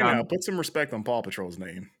bit. Like Hey, now I'm, put some respect on Paw Patrol's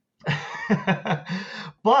name.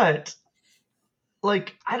 but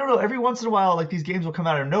like I don't know. Every once in a while, like these games will come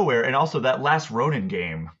out of nowhere, and also that last Ronin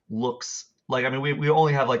game looks like. I mean, we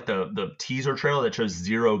only have like the teaser trailer that shows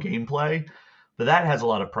zero gameplay, but that has a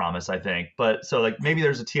lot of promise, I think. But so like maybe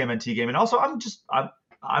there's a TMNT game, and also I'm just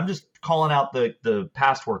calling out the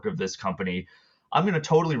past work of this company. I'm going to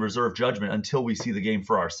totally reserve judgment until we see the game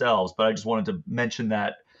for ourselves. But I just wanted to mention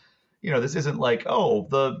that this isn't like, oh,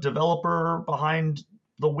 the developer behind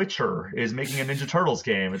The Witcher is making a Ninja Turtles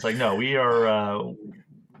game. It's like, no, we are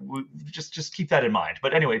just keep that in mind.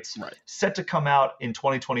 But anyway, it's Right. set to come out in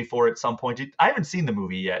 2024 at some point. I haven't seen the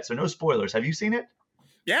movie yet, so no spoilers. Have you seen it?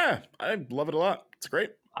 Yeah, I love it a lot. It's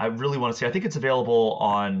great. I really want to see. I think it's available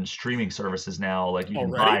on streaming services now. Like you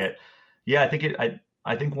can buy Already? it. Yeah, I think it.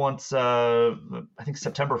 I think once. I think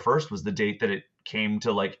September 1st was the date that it came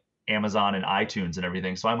to like Amazon and iTunes and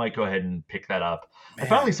everything. So I might go ahead and pick that up. I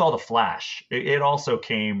finally Man. saw The Flash. It also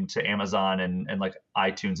came to Amazon and like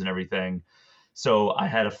iTunes and everything. So I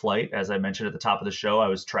had a flight, as I mentioned at the top of the show. I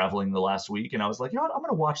was traveling the last week, and I was like, you know what? I'm going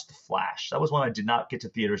to watch The Flash. That was one I did not get to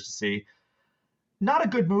theaters to see. Not a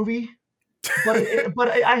good movie, but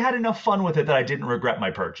I had enough fun with it that I didn't regret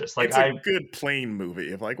my purchase. Like It's a good plane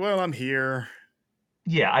movie. If like, well, I'm here.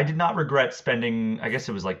 yeah, I did not regret spending. I guess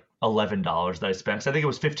it was like $11 that I spent. So I think it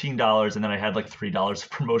was $15, and then I had like $3 of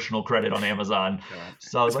promotional credit on Amazon. Yeah.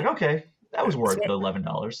 So I was like, okay, that was It's worth funny, the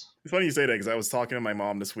 $11. it's funny you say that because I was talking to my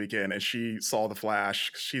mom this weekend and she saw The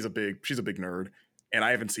Flash. She's a big nerd, and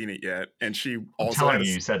I haven't seen it yet. And she I'm also telling had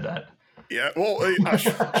you, you said that. yeah, well,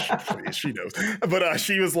 she knows. But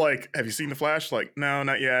she was like, "Have you seen The Flash?" Like, no,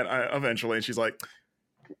 not yet. Eventually, and she's like,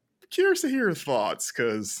 "Curious to hear your thoughts,"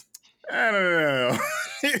 because I don't know.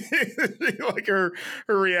 Like her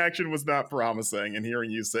reaction was not promising, and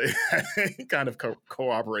hearing you say that kind of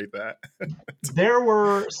corroborate that. There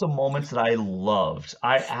were some moments that I loved.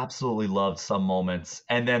 I absolutely loved some moments.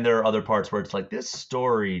 And then there are other parts where it's like, this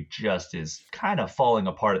story just is kind of falling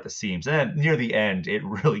apart at the seams. And then near the end, it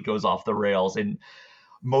really goes off the rails in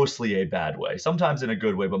mostly a bad way. Sometimes in a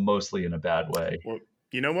good way, but mostly in a bad way. Well,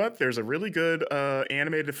 you know what? There's a really good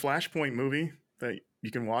animated Flashpoint movie that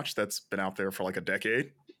you can watch that's been out there for like a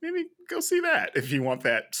decade. Maybe go see that if you want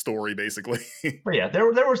that story, basically. But yeah,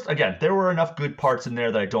 there were enough good parts in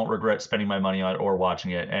there that I don't regret spending my money on or watching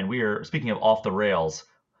it. And we are speaking of off the rails,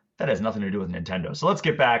 that has nothing to do with Nintendo. So let's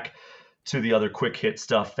get back to the other quick hit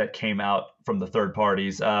stuff that came out from the third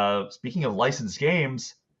parties. Speaking of licensed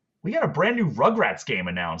games, we got a brand new Rugrats game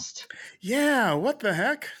announced. Yeah, what the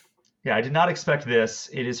heck? Yeah, I did not expect this.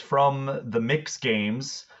 It is from the Mix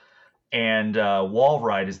Games, and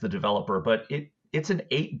Wallride is the developer, but it's an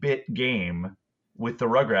 8-bit game with the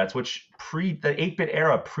Rugrats, which the 8-bit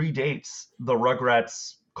era predates the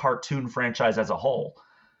Rugrats cartoon franchise as a whole,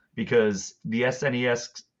 because the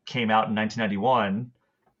SNES came out in 1991,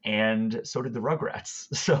 and so did the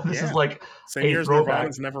Rugrats. So this is like same year as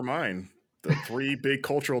Nirvana's Nevermind. The three big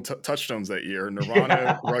cultural touchstones that year: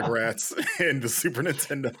 Nirvana, Rugrats, and the Super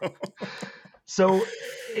Nintendo. So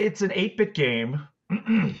it's an 8-bit game,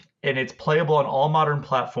 and it's playable on all modern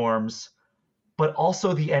platforms, but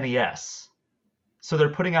also the NES. So they're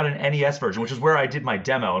putting out an NES version, which is where I did my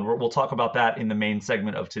demo, and we'll talk about that in the main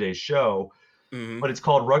segment of today's show. Mm-hmm. But it's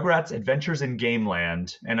called Rugrats Adventures in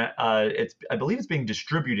Gameland, and I believe it's being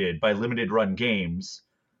distributed by Limited Run Games.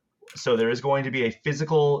 So there is going to be a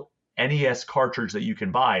physical NES cartridge that you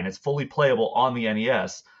can buy, and it's fully playable on the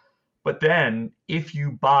NES. But then if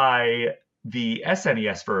you buy the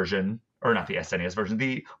SNES version, or not the SNES version,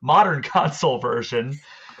 the modern console version,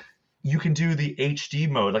 you can do the HD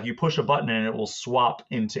mode. Like you push a button and it will swap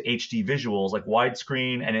into HD visuals, like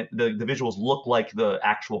widescreen, and the visuals look like the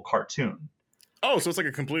actual cartoon. Oh, so it's like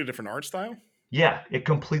a completely different art style? Yeah, it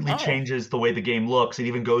completely changes the way the game looks. It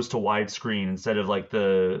even goes to widescreen instead of like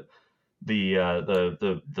the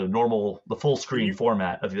normal, the full screen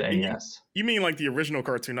format of the NES. You mean like the original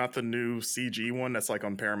cartoon, not the new CG one that's like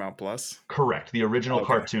on Paramount Plus? Correct. The original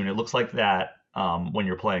cartoon. It looks like that when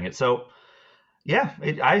you're playing it. So yeah,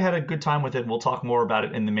 I had a good time with it. We'll talk more about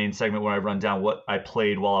it in the main segment when I run down what I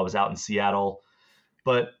played while I was out in Seattle.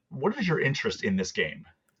 But what is your interest in this game?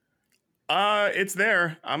 It's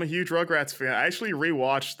there. I'm a huge Rugrats fan. I actually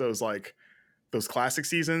rewatched those classic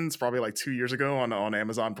seasons probably like 2 years ago on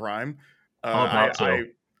Amazon Prime.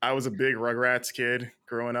 I was a big Rugrats kid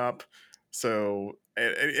growing up, so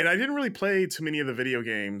and I didn't really play too many of the video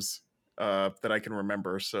games that I can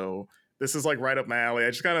remember. So this is like right up my alley.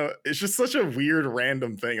 It's just such a weird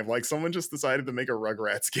random thing of like someone just decided to make a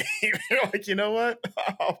Rugrats game. You're like, you know what?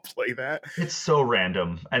 I'll play that. It's so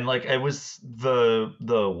random, and like it was the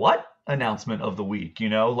what announcement of the week, you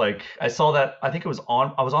know? Like I saw that, I think I was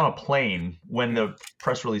on a plane when the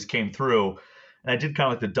press release came through, and I did kind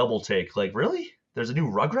of like the double take, like, really? There's a new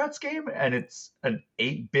Rugrats game, and it's an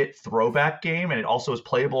 8-bit throwback game, and it also is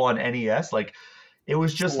playable on NES. Like it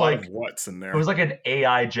was just like what's in there. It was like an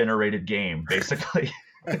AI generated game, basically.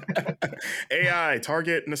 AI,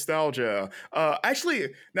 target nostalgia. Actually,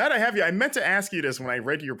 now that I have you, I meant to ask you this when I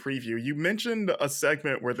read your preview. You mentioned a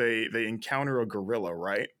segment where they encounter a gorilla,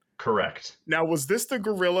 right? Correct. Now, was this the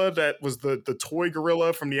gorilla that was the toy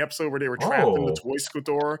gorilla from the episode where they were trapped in the toy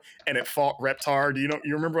scooter and it fought Reptar?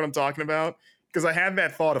 You remember what I'm talking about? Because I had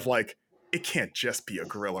that thought of like, it can't just be a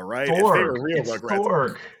gorilla, right? Thorg. If they were real Rugrats.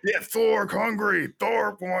 Thorg. Yeah, Thorg hungry.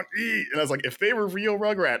 Thorg want eat. And I was like, if they were real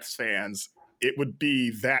Rugrats fans, it would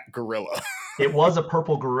be that gorilla. It was a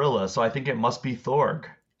purple gorilla, so I think it must be Thorg.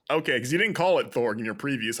 Okay, because you didn't call it Thorg in your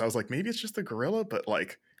preview, so I was like, maybe it's just a gorilla, but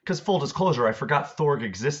like... Because full disclosure, I forgot Thorg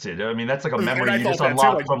existed. I mean, that's like a memory you just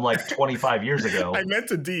unlocked from like 25 years ago. I meant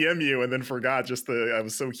to DM you and then forgot I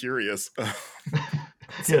was so curious. Yeah,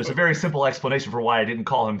 there's a very simple explanation for why I didn't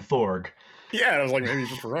call him Thorg. Yeah, I was like, maybe he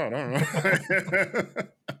just forgot. I don't know.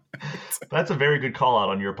 That's a very good call out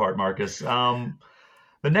on your part, Marcus. The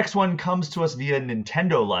next one comes to us via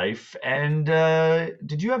Nintendo Life. And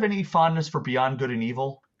did you have any fondness for Beyond Good and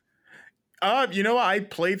Evil? I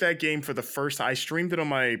played that game for the first time. I streamed it on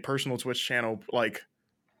my personal Twitch channel like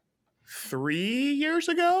 3 years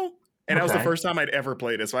ago. And that was the Okay. first time I'd ever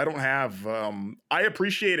played it. So I don't have I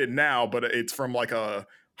appreciate it now, but it's from like a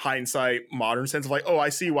hindsight modern sense of like, oh, I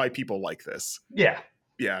see why people like this. Yeah.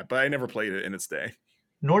 Yeah, but I never played it in its day.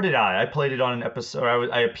 Nor did I. I played it on an episode.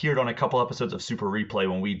 I appeared on a couple episodes of Super Replay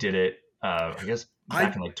when we did it. I guess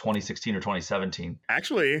back I in like 2016 or 2017.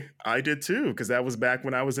 Actually, I did too, because that was back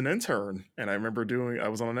when I was an intern. And I remember I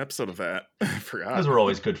was on an episode of that. I forgot. Those were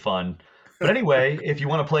always good fun. But anyway, if you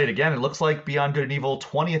want to play it again, it looks like Beyond Good and Evil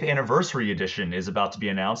 20th Anniversary Edition is about to be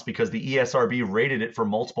announced because the ESRB rated it for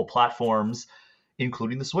multiple platforms,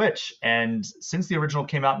 including the Switch. And since the original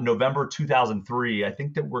came out in November 2003, I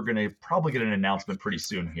think that we're going to probably get an announcement pretty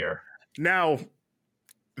soon here. Now,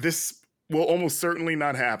 this will almost certainly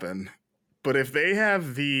not happen. But if they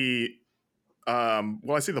have the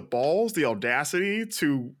the balls, the audacity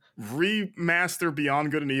to remaster Beyond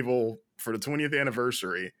Good and Evil for the 20th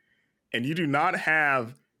anniversary, and you do not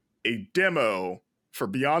have a demo for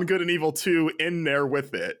Beyond Good and Evil 2 in there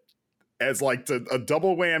with it as like a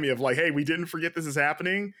double whammy of like, hey, we didn't forget this is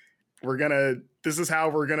happening. This is how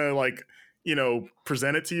we're gonna like,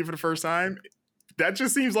 present it to you for the first time. That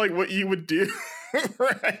just seems like what you would do,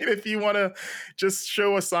 right? If you want to just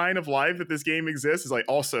show a sign of life that this game exists, is like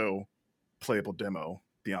also playable demo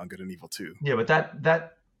Beyond Good and Evil 2. Yeah, but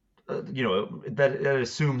that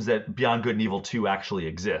assumes that Beyond Good and Evil 2 actually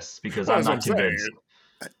exists because I'm not convinced.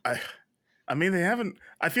 I mean, they haven't.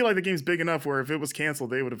 I feel like the game's big enough where if it was canceled,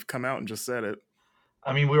 they would have come out and just said it.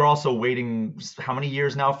 I mean, we're also waiting how many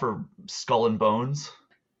years now for Skull and Bones?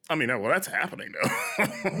 I mean, well, that's happening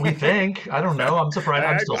though. We think. I don't know. I'm surprised.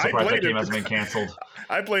 I'm still surprised that game hasn't been canceled.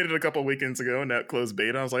 I played it a couple weekends ago in that closed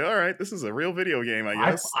beta. I was like, all right, this is a real video game, I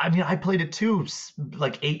guess. I mean, I played it too,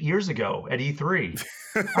 like 8 years ago at E3.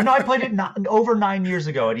 No, I played it over 9 years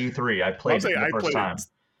ago at E3. I played it the first time.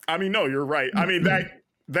 I mean, no, you're right. I mean,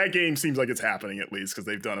 that game seems like it's happening at least because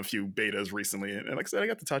they've done a few betas recently. And like I said, I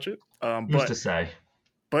got to touch it. Used to say.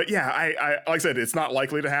 But yeah, I like I said, it's not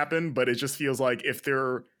likely to happen, but it just feels like if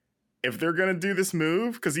they're gonna do this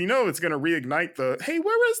move, because it's gonna reignite the hey,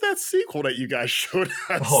 where is that sequel that you guys showed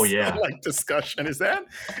us? Oh yeah, like discussion. Is that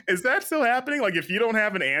still happening? Like if you don't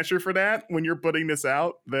have an answer for that when you're putting this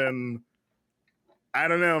out, then I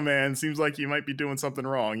don't know, man. Seems like you might be doing something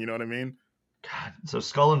wrong. You know what I mean? God. So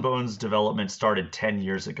Skull and Bones development started 10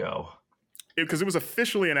 years ago. Because it was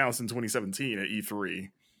officially announced in 2017 at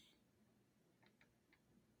E3.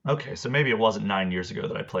 Okay, so maybe it wasn't 9 years ago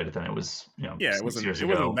that I played it. Then it was, it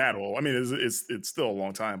wasn't that old. I mean, it's still a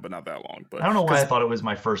long time, but not that long. But I don't know why I thought it was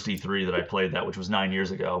my first E3 that I played that, which was 9 years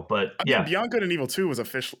ago. But I mean, Beyond Good and Evil 2 was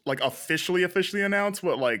officially announced.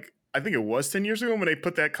 What, like I think it was 10 years ago when they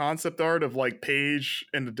put that concept art of like Paige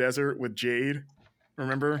in the desert with Jade.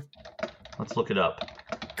 Remember? Let's look it up.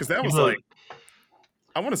 Because that was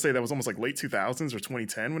I want to say that was almost like late 2000s or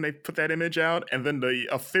 2010 when they put that image out, and then the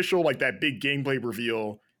official like that big gameplay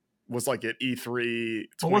reveal was like at E3. It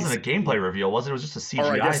wasn't a gameplay reveal, was it? It was just a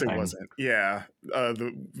CGI I guess thing. It wasn't. Yeah,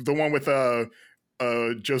 the one with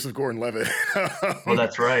Joseph Gordon-Levitt. Well,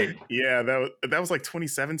 that's right. Yeah, that was like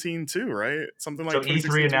 2017 too, right? Something like. So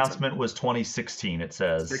E3 announcement was 2016. It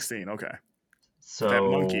says 16. Okay. So that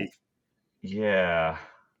monkey. Yeah,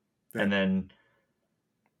 and then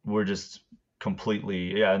we're just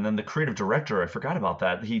completely and then the creative director, I forgot about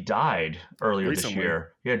that. He died earlier recently. This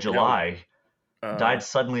year. Yeah, July. Died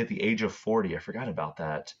suddenly at the age of 40. I forgot about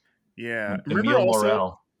that. Yeah. Remember also,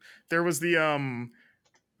 Morel. There was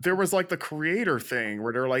there was like the creator thing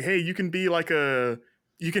where they're like, hey, you can be like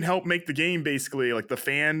you can help make the game basically, like the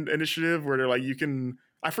fan initiative where they're like,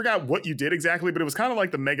 I forgot what you did exactly, but it was kind of like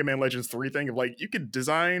the Mega Man Legends 3 thing of like, you could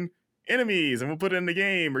design enemies and we'll put it in the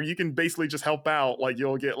game, or you can basically just help out, like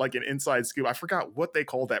you'll get like an inside scoop. I forgot what they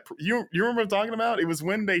called that. You remember what I'm talking about? It was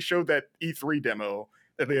when they showed that E3 demo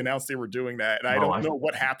that they announced they were doing that, and I don't know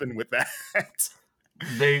what happened with that.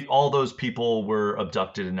 All those people were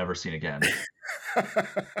abducted and never seen again.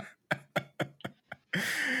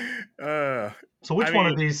 So which one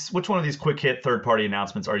of these quick hit third party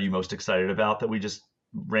announcements are you most excited about that we just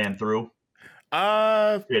ran through? We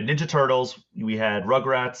had Ninja Turtles, we had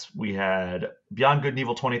Rugrats, we had Beyond Good and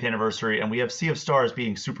Evil 20th Anniversary, and we have Sea of Stars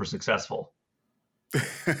being super successful.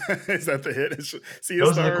 Is that the hit?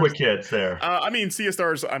 Those are the quick hits there. I mean, Sea of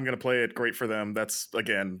Stars, I'm going to play it. Great for them. That's,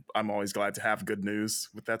 again, I'm always glad to have good news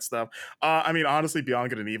with that stuff. I mean, honestly,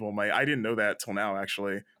 Beyond Good and Evil, I didn't know that till now,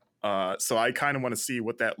 actually. So I kind of want to see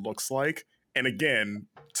what that looks like. And again,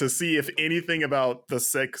 to see if anything about the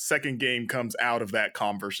second game comes out of that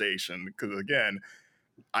conversation. Because again,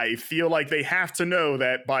 I feel like they have to know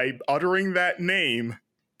that by uttering that name,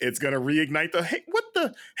 it's going to reignite hey,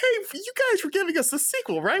 you guys were giving us the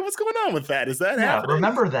sequel, right? What's going on with that? Is that happening?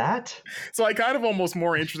 Remember that? So I kind of almost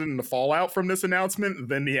more interested in the fallout from this announcement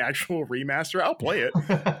than the actual remaster. I'll play it,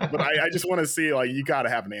 but I just want to see, like, you got to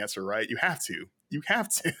have an answer, right? You have to.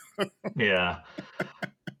 Yeah.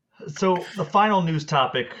 So the final news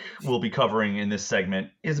topic we'll be covering in this segment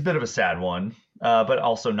is a bit of a sad one, but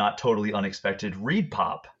also not totally unexpected.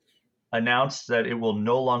 ReedPop announced that it will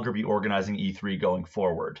no longer be organizing E3 going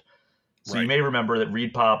forward. So You may remember that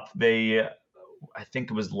ReedPop, I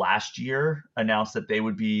think it was last year, announced that they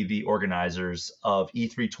would be the organizers of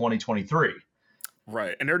E3 2023.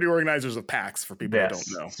 Right. And they're the organizers of PAX, for people who don't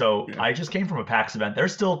know. So I just came from a PAX event. They're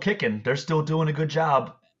still kicking. They're still doing a good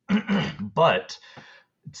job. But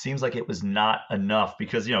it seems like it was not enough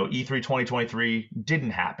because, E3 2023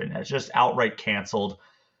 didn't happen. It's just outright canceled.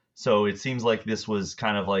 So it seems like this was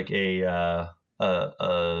kind of like a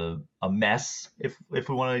mess, if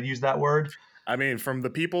we want to use that word. I mean, from the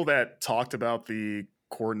people that talked about the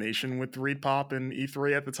coordination with ReedPop and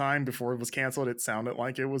E3 at the time before it was canceled, it sounded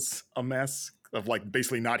like it was a mess of, like,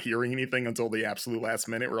 basically not hearing anything until the absolute last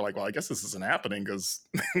minute. We're like, well, I guess this isn't happening because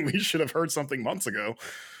we should have heard something months ago.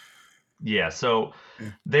 Yeah, so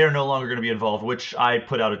they are no longer going to be involved, which I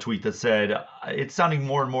put out a tweet that said it's sounding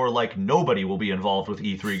more and more like nobody will be involved with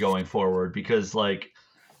E3 going forward because, like,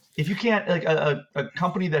 if you can't, like, a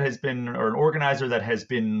company that has been, or an organizer that has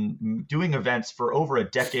been doing events for over a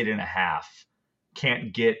decade and a half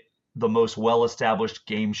can't get the most well-established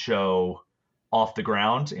game show off the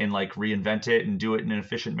ground and, like, reinvent it and do it in an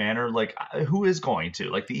efficient manner, like, who is going to?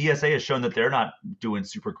 Like, the ESA has shown that they're not doing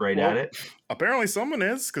super great at it. Apparently someone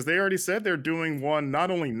is, because they already said they're doing one not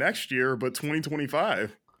only next year but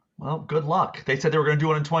 2025. Well, good luck. They said they were going to do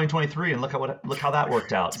one in 2023, and look how that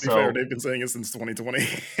worked out. To be fair, they've been saying it since 2020.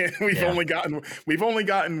 We've only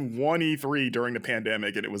gotten one E3 during the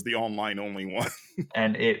pandemic, and it was the online only one.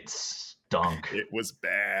 And it stunk. It was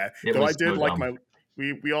bad. I did like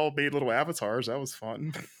we all made little avatars. That was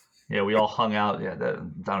fun. Yeah, we all hung out. Yeah, I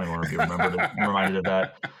don't even want to be reminded of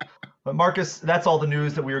that. But Marcus, that's all the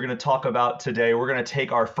news that we were going to talk about today. We're going to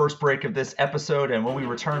take our first break of this episode, and when we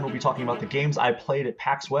return, we'll be talking about the games I played at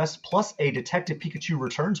PAX West, plus a Detective Pikachu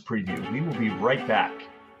Returns preview. We will be right back.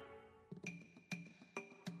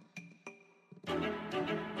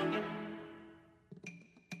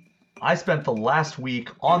 I spent the last week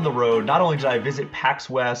on the road. Not only did I visit PAX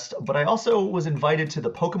West, but I also was invited to the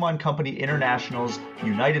Pokemon Company International's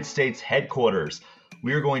United States headquarters.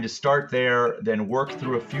 We are going to start there, then work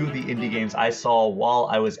through a few of the indie games I saw while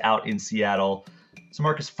I was out in Seattle. So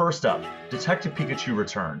Marcus, first up, Detective Pikachu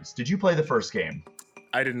Returns. Did you play the first game?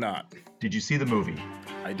 I did not. Did you see the movie?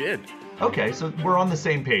 I did. Okay, so we're on the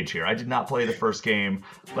same page here. I did not play the first game,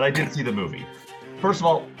 but I did see the movie. First of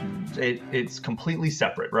all, it's completely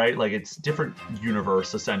separate, right? Like, it's different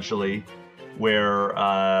universe, essentially, where,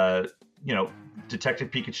 Detective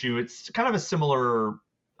Pikachu, it's kind of a similar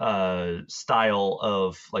style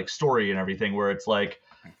of, like, story and everything, where it's like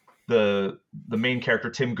the main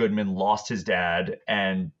character, Tim Goodman, lost his dad,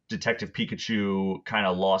 and Detective Pikachu kind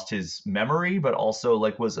of lost his memory, but also,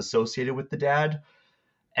 like, was associated with the dad.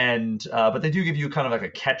 And but they do give you kind of like a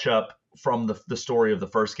catch up from the story of the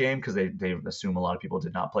first game, because they assume a lot of people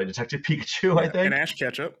did not play Detective Pikachu. Yeah, I think. And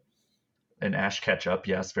Ash Ketchup.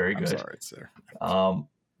 Yes, very good. I'm sorry, sir.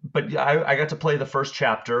 But yeah, I got to play the first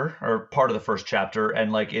chapter, or part of the first chapter,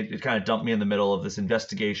 and, like, it kind of dumped me in the middle of this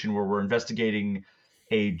investigation where we're investigating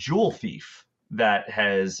a jewel thief that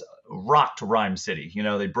has rocked Rhyme City.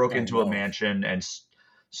 They broke into a mansion and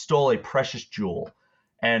stole a precious jewel.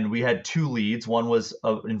 And we had two leads. One was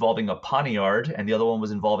involving a Poniard, and the other one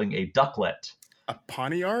was involving a Ducklet. A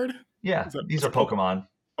Poniard? Yeah, these are Pokemon.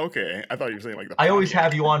 Okay, I thought you were saying, like, the I always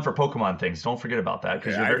have you on for Pokemon things. Don't forget about that,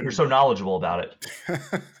 because you're so knowledgeable about it.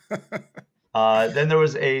 Then there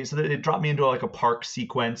was it dropped me into, like, a park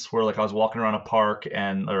sequence where, like, I was walking around a park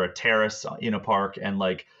or a terrace in a park, and,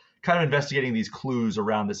 like, kind of investigating these clues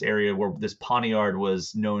around this area where this Poniard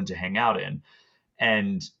was known to hang out in.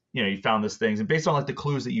 And you found these things, and based on, like, the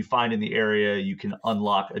clues that you find in the area, you can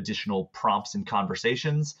unlock additional prompts and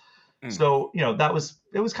conversations. So,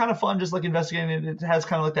 it was kind of fun, just, like, investigating it. It has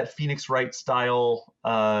kind of like that Phoenix Wright style,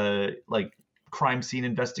 like, crime scene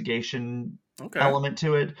investigation element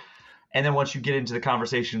to it. And then once you get into the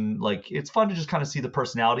conversation, like, it's fun to just kind of see the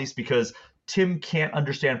personalities, because Tim can't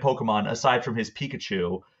understand Pokemon aside from his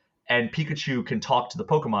Pikachu, and Pikachu can talk to the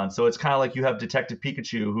Pokemon. So it's kind of like you have Detective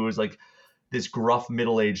Pikachu, who is, like, this gruff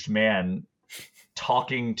middle-aged man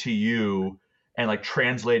talking to you and, like,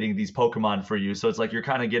 translating these Pokemon for you. So it's like you're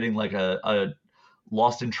kind of getting, like, a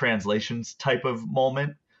Lost in Translations type of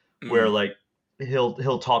moment where Mm. like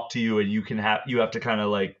he'll talk to you and you have to kind of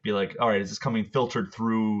like be like, all right, is this coming filtered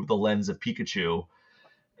through the lens of Pikachu,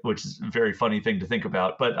 which is a very funny thing to think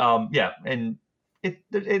about. But yeah, and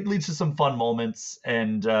it leads to some fun moments,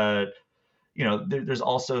 and there's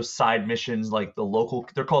also side missions like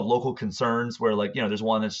they're called local concerns, where like there's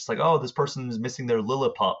one that's just like, oh, this person is missing their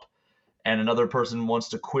Lillipup, and another person wants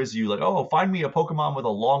to quiz you like, oh, find me a Pokemon with a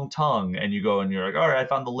long tongue, and you go and you're like, all right, I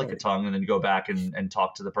found the Oh. Lickitung, and then you go back and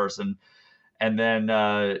talk to the person, and then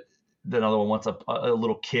the another one wants a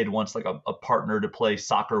little kid wants like a partner to play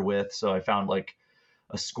soccer with, so I found like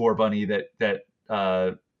a score bunny that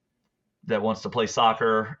wants to play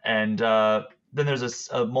soccer, and then there's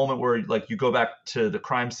a moment where like you go back to the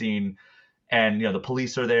crime scene, and the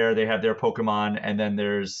police are there, they have their Pokemon, and then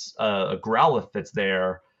there's a Growlithe that's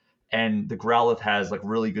there, and the Growlithe has like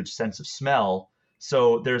really good sense of smell.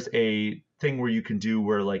 So there's a thing where you can do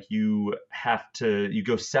where like you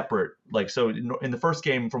go separate. Like so in the first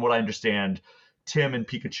game, from what I understand, Tim and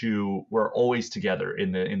Pikachu were always together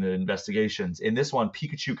in the investigations. In this one,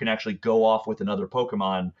 Pikachu can actually go off with another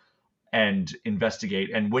Pokemon and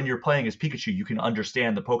investigate. And when you're playing as Pikachu, you can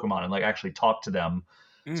understand the Pokemon and like actually talk to them.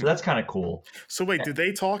 So Mm. that's kind of cool. So wait, do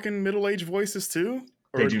they talk in middle-aged voices too,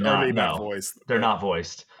 They or do are they not. not No, voiced? they're not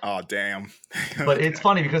voiced. Oh, damn. But Okay. it's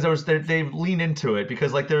funny because they lean into it,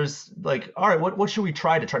 because like there's like, all right, what should we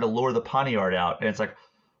try to lure the Pawniard out? And it's like,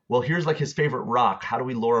 well, here's like his favorite rock. How do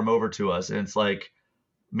we lure him over to us? And it's like,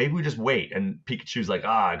 maybe we just wait. And Pikachu's like,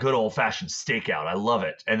 good old fashioned stakeout. I love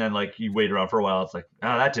it. And then like you wait around for a while. It's like,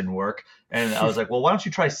 that didn't work. And I was like, well, why don't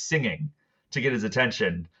you try singing to get his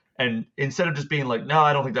attention? And instead of just being like, no,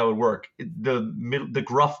 I don't think that would work, the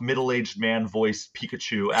gruff middle-aged man voice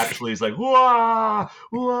Pikachu actually is like, wah,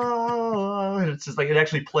 wah. And it's just like, it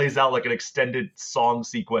actually plays out like an extended song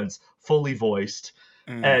sequence, fully voiced.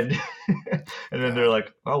 Mm, And and then they're God.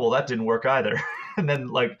 like, oh, well, that didn't work either. And then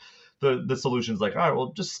like the solution's like, all right,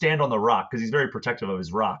 well, just stand on the rock, because he's very protective of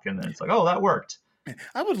his rock. And then it's like, oh, that worked.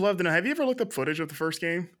 I would love to know. Have you ever looked up footage of the first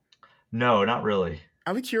game? No, not really.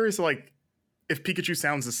 I'd be curious, like, if Pikachu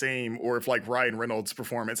sounds the same, or if like Ryan Reynolds'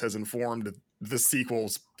 performance has informed the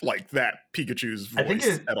sequels like that Pikachu's I think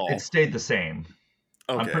voice at it all. stayed the same.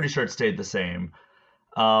 I'm Okay. pretty sure it stayed the same.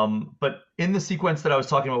 But in the sequence that I was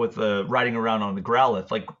talking about with riding around on the Growlithe,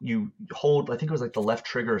 like you hold, I think it was like the left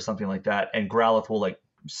trigger or something like that, and Growlithe will like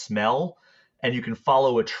smell, and you can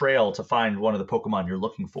follow a trail to find one of the Pokemon you're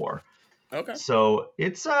looking for. Okay. So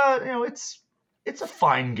it's it's a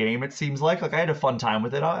fine game. It seems like I had a fun time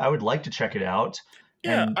with it. I would like to check it out.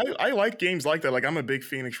 Yeah, And I like games like that. Like, I'm a big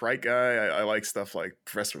Phoenix Wright guy. I like stuff like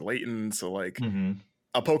Professor Layton. So like mhm.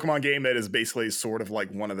 a Pokemon game that is basically sort of like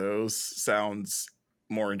one of those sounds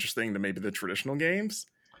more interesting than maybe the traditional games.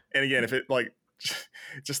 And again, if it like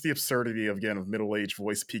just the absurdity of middle-aged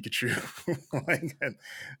voice Pikachu, like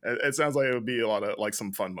it sounds like it would be a lot of like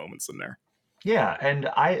some fun moments in there. Yeah, and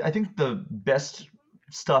I think the best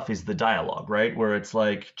stuff is the dialogue, right? Where it's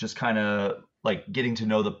like just kind of like getting to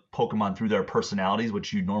know the Pokemon through their personalities,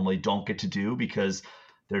 which you normally don't get to do because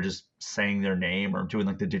they're just saying their name or doing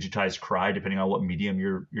like the digitized cry, depending on what medium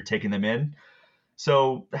you're taking them in.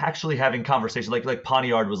 So actually having conversation, like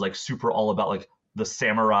Pawniard was like super all about like the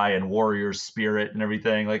samurai and warrior spirit and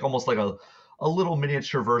everything, like almost like a little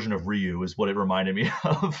miniature version of Ryu is what it reminded me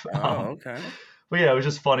of. Oh, okay. But yeah, it was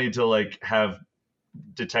just funny to like have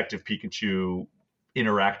Detective Pikachu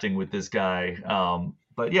interacting with this guy.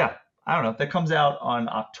 But yeah, I don't know. That comes out on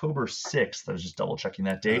October 6th. I was just double checking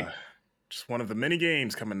that date. Just one of the many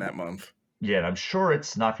games coming that month. Yeah, and I'm sure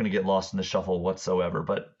it's not going to get lost in the shuffle whatsoever.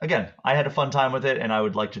 But again, I had a fun time with it, and I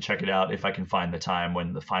would like to check it out if I can find the time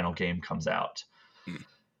when the final game comes out. Hmm.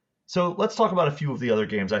 So let's talk about a few of the other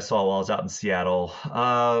games I saw while I was out in Seattle.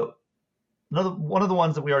 One of the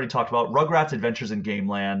ones that we already talked about, Rugrats Adventures in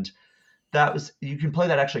Gameland. You can play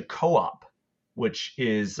that actually co-op, which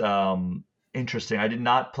is interesting. I did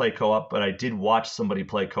not play co-op, but I did watch somebody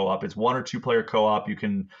play co-op. It's 1 or 2 player co-op. You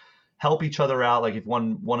can help each other out. Like if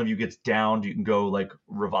one of you gets downed, you can go like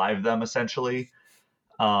revive them essentially.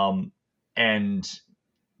 And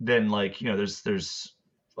then like there's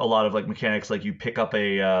a lot of like mechanics, like you pick up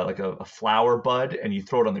a flower bud and you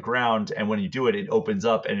throw it on the ground, and when you do it, it opens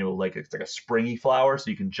up and it's like a springy flower, so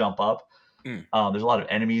you can jump up. Mm. There's a lot of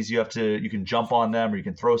enemies you can jump on them, or you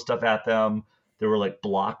can throw stuff at them. There were like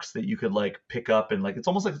blocks that you could like pick up, and like it's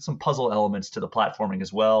almost like some puzzle elements to the platforming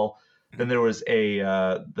as well. Then there was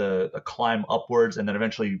a climb upwards, and then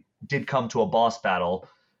eventually did come to a boss battle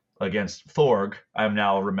against Thorg, I'm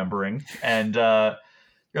now remembering. And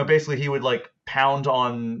basically he would like pound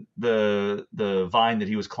on the vine that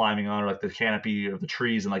he was climbing on, or like the canopy of the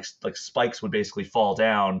trees, and like spikes would basically fall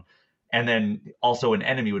down, and then also an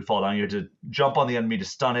enemy would fall down. You had to jump on the enemy to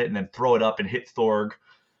stun it, and then throw it up and hit Thorg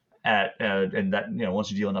and that,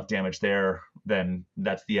 once you deal enough damage there, then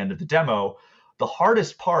that's the end of the demo. The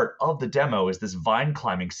hardest part of the demo is this vine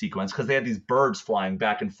climbing sequence, because they had these birds flying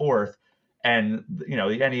back and forth, and the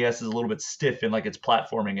NES is a little bit stiff in like its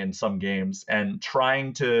platforming in some games, and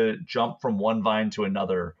trying to jump from one vine to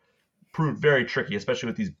another proved very tricky, especially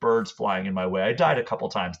with these birds flying in my way. I died a couple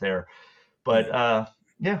times there, but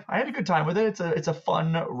yeah, I had a good time with it. It's a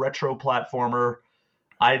fun retro platformer.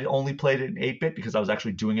 I only played it in 8-bit because I was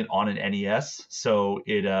actually doing it on an NES, so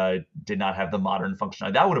it did not have the modern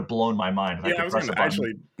functionality. That would have blown my mind if I could press a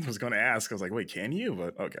button. I was going to ask. I was like, wait, can you?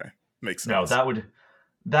 But okay, makes sense. No,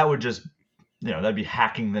 that would just, that'd be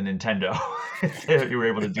hacking the Nintendo if you were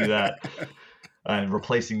able to do that and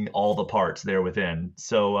replacing all the parts there within.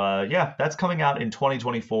 So yeah, that's coming out in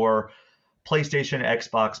 2024. PlayStation,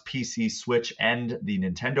 Xbox, PC, Switch, and the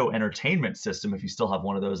Nintendo Entertainment System, if you still have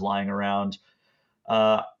one of those lying around.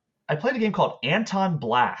 I played a game called Anton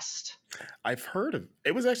Blast. I've heard of it.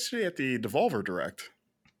 It was actually at the Devolver Direct.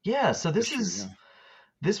 Yeah, so this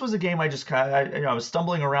was a game I just I was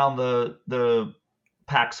stumbling around the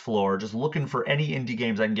PAX floor just looking for any indie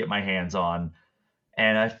games I can get my hands on,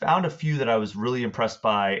 and I found a few that I was really impressed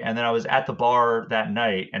by. And then I was at the bar that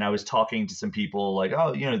night and I was talking to some people like,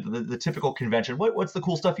 oh, the typical convention. What's the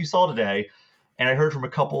cool stuff you saw today? And I heard from a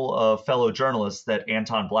couple of fellow journalists that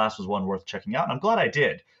Anton Blast was one worth checking out. And I'm glad I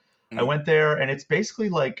did. I went there, and it's basically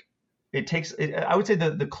like I would say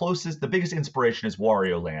the biggest inspiration is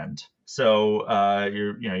Wario Land. So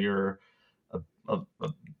you're a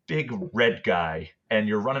big red guy, and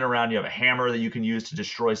you're running around. You have a hammer that you can use to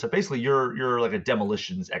destroy stuff. Basically, you're like a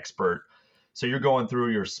demolitions expert. So you're going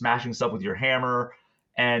through, you're smashing stuff with your hammer.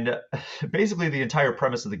 And basically the entire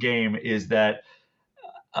premise of the game is that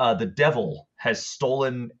the devil has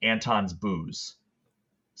stolen Anton's booze.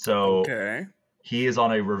 So he is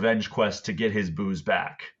on a revenge quest to get his booze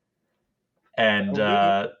back. And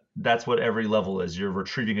that's what every level is. You're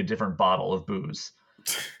retrieving a different bottle of booze.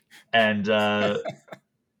 And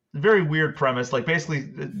very weird premise. Like basically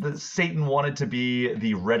the Satan wanted to be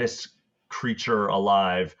the reddest creature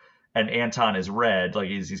alive, and Anton is red, like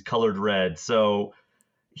he's colored red. So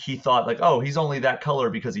he thought like, oh, he's only that color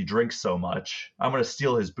because he drinks so much. I'm going to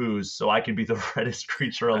steal his booze so I can be the reddest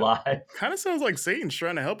creature alive. Kind of sounds like Satan's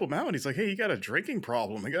trying to help him out. He's like, hey, you got a drinking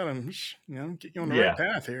problem. I got to, get you on the right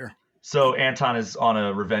path here. So Anton is on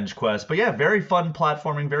a revenge quest. But yeah, very fun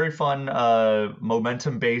platforming, very fun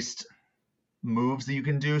momentum-based moves that you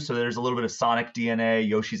can do. So there's a little bit of Sonic DNA,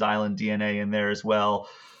 Yoshi's Island DNA in there as well.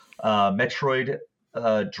 Metroid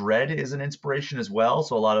Dread is an inspiration as well.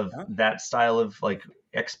 So a lot of that style of like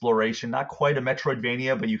exploration, not quite a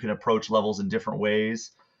Metroidvania, but you can approach levels in different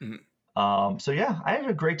ways. So yeah, I had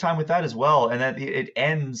a great time with that as well. And then it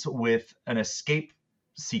ends with an escape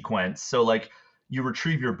sequence. So like you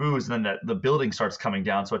retrieve your booze, and then the building starts coming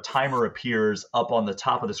down. So a timer appears up on the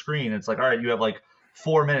top of the screen. It's like, all right, you have like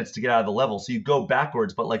 4 minutes to get out of the level. So you go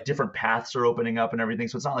backwards, but like different paths are opening up and everything.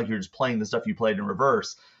 So it's not like you're just playing the stuff you played in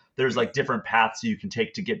reverse. There's like different paths you can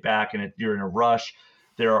take to get back, and if you're in a rush,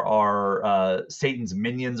 there are Satan's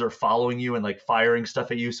minions are following you and like firing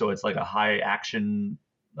stuff at you. So it's like a high action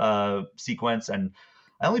sequence. And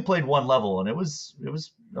I only played one level, and it was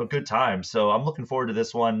a good time. So I'm looking forward to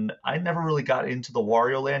this one. I never really got into the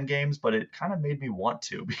Wario Land games, but it kind of made me want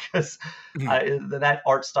to, because that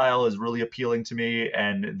art style is really appealing to me,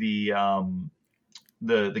 and the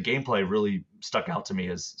gameplay really stuck out to me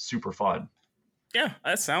as super fun. Yeah,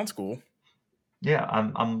 that sounds cool. Yeah,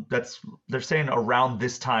 they're saying around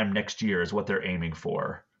this time next year is what they're aiming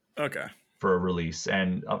for. Okay. For a release.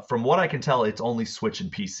 And from what I can tell, it's only Switch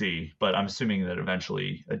and PC, but I'm assuming that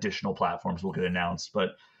eventually additional platforms will get announced. But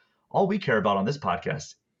all we care about on this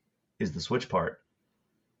podcast is the Switch part.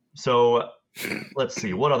 So let's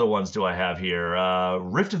see, what other ones do I have here?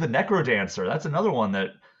 Rift of the Necrodancer. That's another one that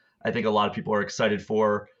I think a lot of people are excited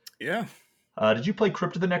for. Yeah. Did you play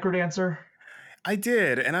Crypt of the Necrodancer? I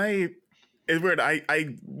did, and it's weird. I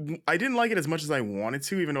didn't like it as much as I wanted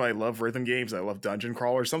to, even though I love rhythm games. I love dungeon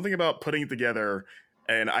crawlers. Something about putting it together,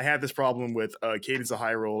 and I had this problem with Cadence of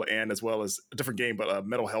Hyrule, and as well as a different game, but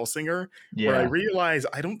Metal Hellsinger, where I realized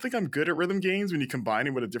I don't think I'm good at rhythm games when you combine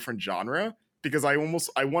it with a different genre, because I want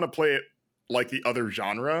to play it like the other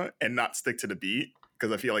genre and not stick to the beat,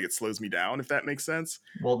 because I feel like it slows me down, if that makes sense.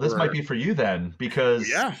 Well, this might be for you then,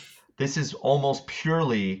 because this is almost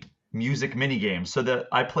purely music mini games. So that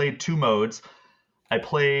I played two modes. I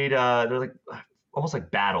played they're like almost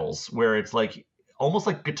like battles where it's like almost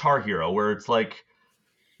like Guitar Hero, where it's like,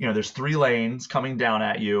 there's 3 lanes coming down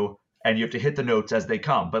at you, and you have to hit the notes as they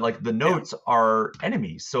come. But like the Yeah. notes are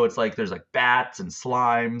enemies, so it's like there's like bats and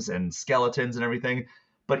slimes and skeletons and everything.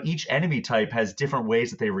 But each enemy type has different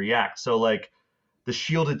ways that they react. So like the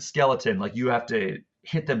shielded skeleton, like you have to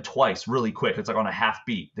hit them twice really quick. It's like on a half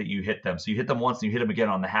beat that you hit them. So you hit them once and you hit them again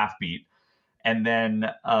on the half beat. And then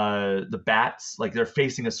the bats, like they're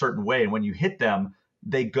facing a certain way, and when you hit them,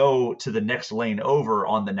 they go to the next lane over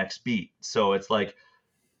on the next beat. So it's like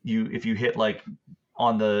if you hit like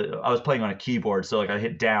I was playing on a keyboard, so like I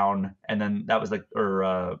hit down, and then that was like,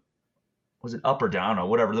 or was it up or down? I don't know,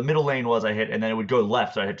 whatever the middle lane was, I hit, and then it would go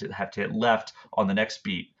left. So I had to hit left on the next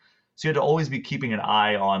beat. So you had to always be keeping an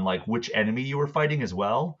eye on like which enemy you were fighting as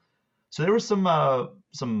well. So there was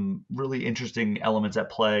some really interesting elements at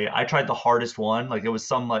play. I tried the hardest one. Like it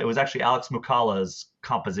was actually Alex Mukala's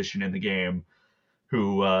composition in the game,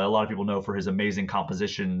 who a lot of people know for his amazing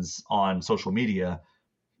compositions on social media.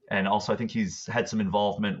 And also I think he's had some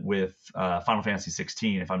involvement with Final Fantasy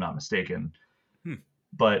 16, if I'm not mistaken.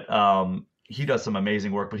 But he does some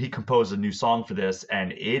amazing work. But he composed a new song for this,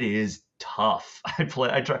 and it is tough. I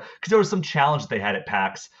tried because there was some challenge that they had at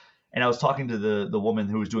PAX, and I was talking to the woman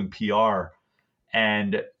who was doing PR,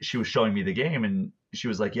 and she was showing me the game, and she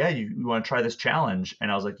was like, "Yeah, you want to try this challenge?"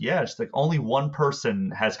 And I was like, "Yeah." She's like, "Only one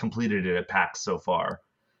person has completed it at PAX so far,"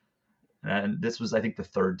 and this was, I think, the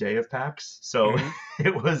 3rd day of PAX, so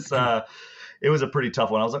it was a pretty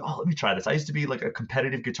tough one. I was like, "Oh, let me try this." I used to be like a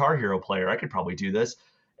competitive Guitar Hero player. I could probably do this.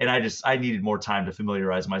 And I needed more time to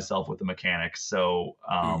familiarize myself with the mechanics. So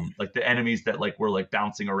like the enemies that like were like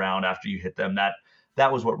bouncing around after you hit them,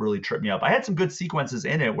 that was what really tripped me up. I had some good sequences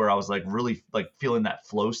in it where I was like really like feeling that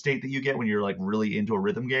flow state that you get when you're like really into a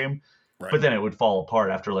rhythm game. Right. But then it would fall apart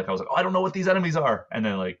after like I was like, oh, I don't know what these enemies are. And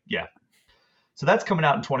then like, yeah. So that's coming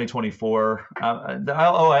out in 2024.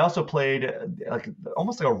 I also played like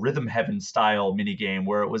almost like a Rhythm Heaven style mini game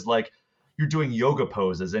where it was like you're doing yoga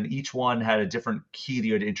poses, and each one had a different key that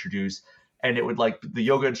you had to introduce, and it would like the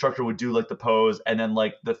yoga instructor would do like the pose, and then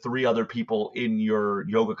like the 3 other people in your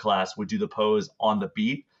yoga class would do the pose on the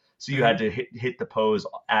beat. So you had to hit the pose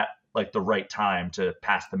at like the right time to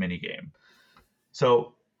pass the mini game.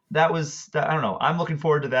 So that was that. I don't know. I'm looking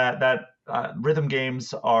forward to that. Rhythm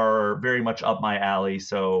games are very much up my alley.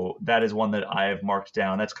 So that is one that I have marked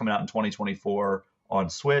down. That's coming out in 2024 on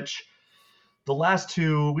Switch. The last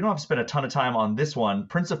 2, we don't have to spend a ton of time on this one.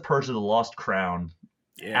 Prince of Persia: The Lost Crown.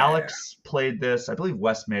 Yeah. Alex played this. I believe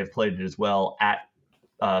Wes may have played it as well at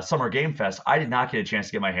Summer Game Fest. I did not get a chance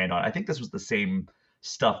to get my hand on it. I think this was the same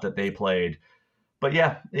stuff that they played. But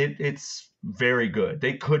yeah, it's very good.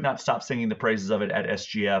 They could not stop singing the praises of it at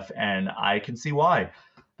SGF, and I can see why.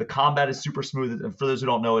 The combat is super smooth. And for those who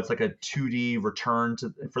don't know, it's like a 2D return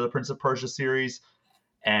for the Prince of Persia series.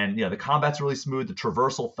 And, the combat's really smooth. The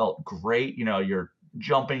traversal felt great. You're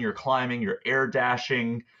jumping, you're climbing, you're air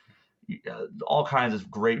dashing, all kinds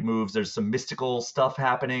of great moves. There's some mystical stuff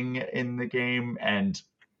happening in the game and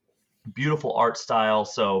beautiful art style.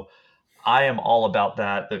 So I am all about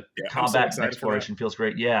that. The combat and exploration feels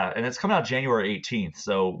great. Yeah. And it's coming out January 18th.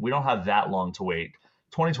 So we don't have that long to wait.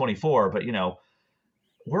 2024, but,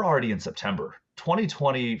 we're already in September.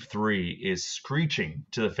 2023 is screeching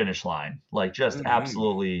to the finish line, like just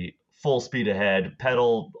absolutely full speed ahead,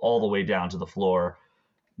 pedal all the way down to the floor.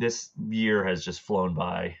 This year has just flown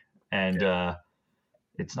by, and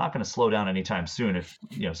it's not going to slow down anytime soon if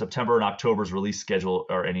September and October's release schedule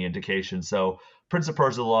are any indication. So Prince of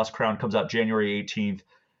Persia: The Lost Crown comes out January 18th.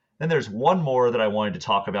 Then there's one more that I wanted to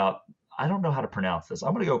talk about. I don't know how to pronounce this.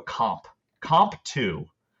 I'm going to go Comp 2.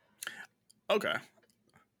 Okay.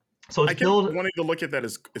 So I kept wanting to look at that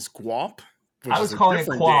as Gwomp. I was calling it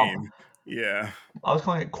Quamp. Game. Yeah. I was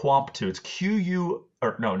calling it Quamp 2. It's Q-U,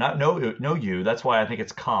 or no U. That's why I think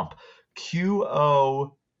it's Comp.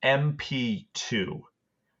 QOMP2.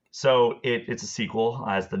 So it's a sequel,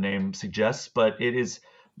 as the name suggests, but it is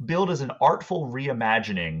billed as an artful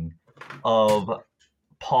reimagining of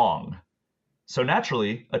Pong. So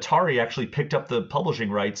naturally, Atari actually picked up the publishing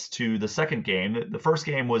rights to the second game. The first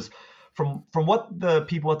game was, from what the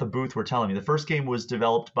people at the booth were telling me, the first game was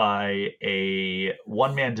developed by a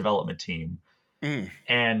one-man development team.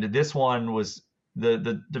 And this one was,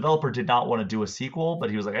 the developer did not want to do a sequel, but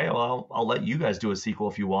he was like, hey, well, I'll let you guys do a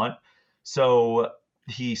sequel if you want. So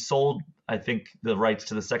he sold, I think, the rights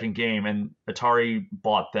to the second game, and Atari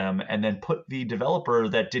bought them and then put the developer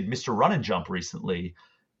that did Mr. Run and Jump recently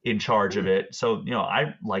in charge of it. So,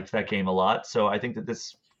 I liked that game a lot. So I think that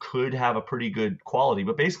this could have a pretty good quality.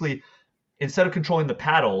 But basically, instead of controlling the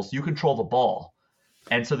paddles, you control the ball.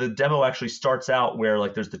 And so the demo actually starts out where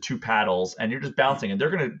like there's the two paddles and you're just bouncing, and they're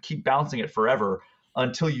going to keep bouncing it forever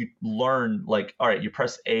until you learn, like, all right, you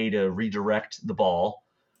press A to redirect the ball.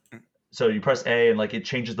 So you press A and like it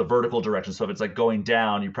changes the vertical direction. So if it's like going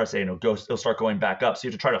down, you press A and it'll start going back up. So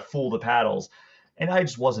you have to try to fool the paddles. And I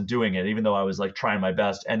just wasn't doing it, even though I was like trying my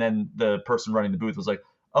best. And then the person running the booth was like,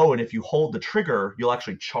 oh, and if you hold the trigger, you'll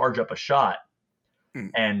actually charge up a shot.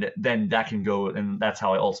 And then that can go, and that's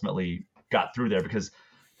how I ultimately got through there, because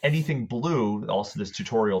anything blue, also this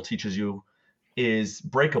tutorial teaches you, is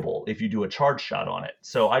breakable if you do a charge shot on it.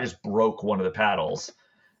 So I just broke one of the paddles.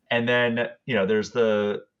 And then, there's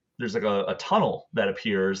like a tunnel that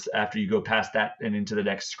appears after you go past that and into the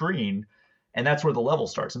next screen. And that's where the level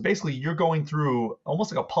starts. And basically you're going through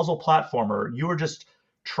almost like a puzzle platformer. You are just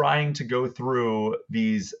trying to go through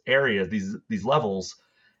these areas, these levels.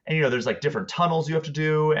 And, there's like different tunnels you have to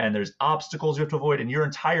do, and there's obstacles you have to avoid. And your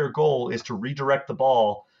entire goal is to redirect the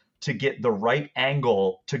ball to get the right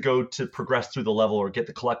angle to go to progress through the level or get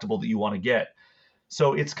the collectible that you want to get.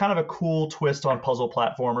 So it's kind of a cool twist on puzzle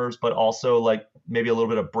platformers, but also like maybe a little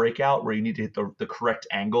bit of breakout where you need to hit the correct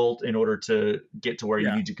angle in order to get to where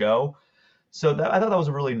you need to go. So I thought that was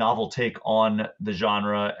a really novel take on the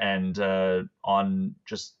genre and on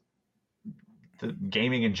just the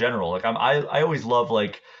gaming in general. Like I always love,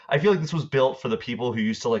 like, I feel like this was built for the people who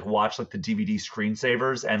used to like watch like the DVD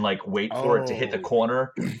screensavers and like wait for it to hit the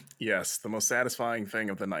corner. Yes, the most satisfying thing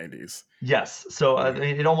of the 90s. Yes, so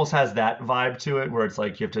it almost has that vibe to it, where it's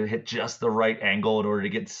like you have to hit just the right angle in order to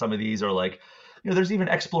get some of these, or like, there's even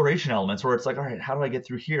exploration elements where it's like, all right, how do I get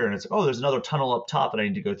through here? And it's like, oh, there's another tunnel up top that I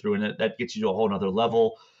need to go through, and that gets you to a whole nother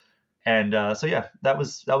level. And so yeah, that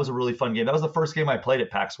was a really fun game. That was the first game I played at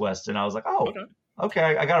PAX West, and I was like, oh, okay.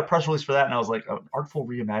 I got a press release for that, and I was like, an artful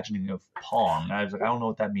reimagining of Pong. And I was like, I don't know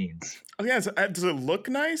what that means. Oh yeah, does it look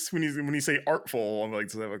nice when you say artful? I'm like,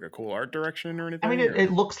 does that have like a cool art direction or anything? I mean,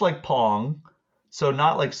 it looks like Pong, so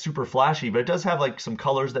not like super flashy, but it does have like some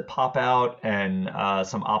colors that pop out and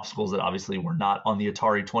some obstacles that obviously were not on the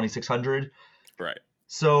Atari 2600. Right.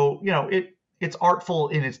 So it's artful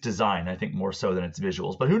in its design, I think, more so than its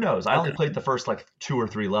visuals. But who knows? I only played the first like 2 or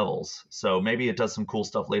 3 levels, so maybe it does some cool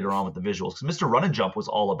stuff later on with the visuals. Because Mr. Run and Jump was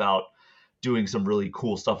all about doing some really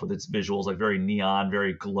cool stuff with its visuals, like very neon,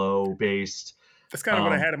 very glow based. That's kind of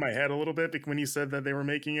what I had in my head a little bit when you said that they were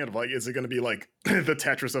making it. Like, is it going to be like the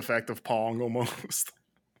Tetris effect of Pong almost?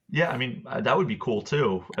 Yeah, I mean, that would be cool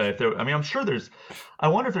too. I'm sure I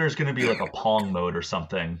wonder if there's going to be like a Pong mode or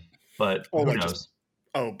something, but who knows?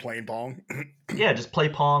 Playing Pong? Yeah, just play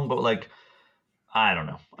Pong, but like, I don't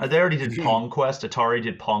know. They already did Pong Quest. Atari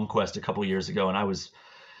did Pong Quest a couple years ago, and it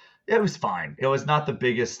was fine. I was not the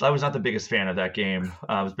biggest fan of that game.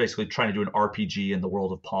 I was basically trying to do an RPG in the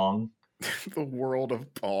world of Pong. The world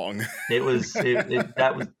of Pong. That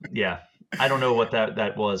was, yeah. I don't know what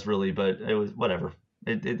that was really, but it was whatever.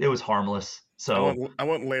 It was harmless. So I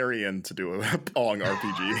want Larian to do a Pong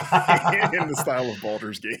RPG in the style of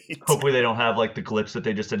Baldur's Gate. Hopefully they don't have like the glitch that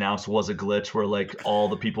they just announced was a glitch where like all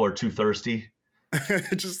the people are too thirsty.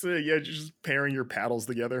 just pairing your paddles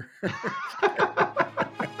together.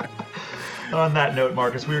 On that note,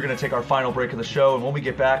 Marcus, we are going to take our final break of the show, and when we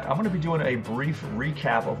get back, I'm going to be doing a brief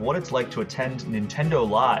recap of what it's like to attend Nintendo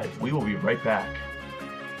Live. We will be right back.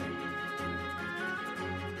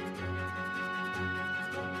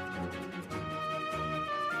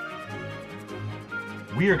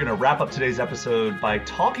 We are going to wrap up today's episode by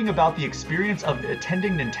talking about the experience of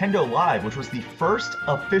attending Nintendo Live, which was the first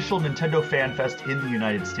official Nintendo Fan Fest in the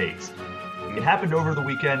United States. It happened over the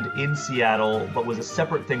weekend in Seattle, but was a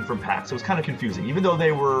separate thing from PAX. So it was kind of confusing. Even though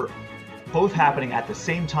they were both happening at the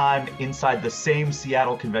same time inside the same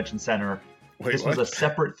Seattle Convention Center, this was a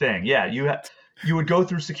separate thing. Yeah, you would go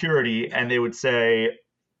through security, and they would say,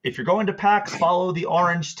 if you're going to PAX, follow the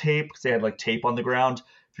orange tape, because they had like tape on the ground.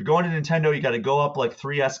 If you're going to Nintendo, you got to go up like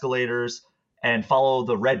 3 escalators and follow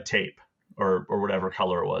the red tape or whatever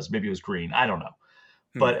color it was. Maybe it was green. I don't know.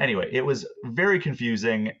 But anyway, it was very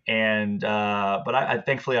confusing. And but I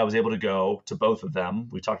thankfully I was able to go to both of them.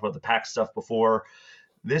 We talked about the PAX stuff before.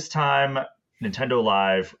 This time, Nintendo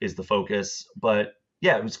Live is the focus. But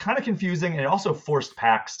yeah, it was kind of confusing. And it also forced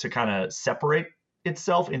PAX to kind of separate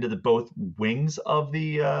itself into the both wings of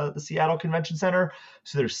the Seattle Convention Center.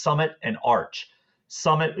 So there's Summit and Arch.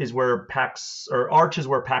 Summit is where Arch is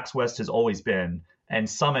where PAX West has always been, and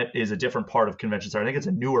Summit is a different part of Convention Center. I think it's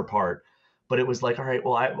a newer part, but it was like, all right,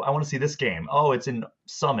 well, I want to see this game. Oh, it's in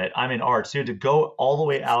Summit. I'm in Arch. So you had to go all the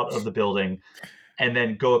way out of the building and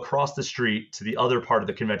then go across the street to the other part of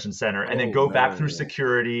the Convention Center and then go back through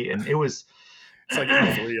security. And it was It's like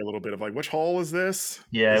E3 a little bit of like, which hall is this?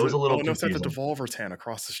 Yeah, Is it was it? a little Oh no, it's at the confusing. Devolver Tent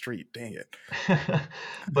across the street. Dang it.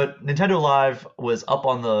 But Nintendo Live was up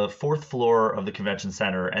on the fourth floor of the convention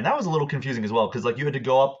center, and that was a little confusing as well because like you had to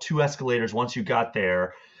go up two escalators once you got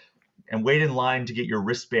there and wait in line to get your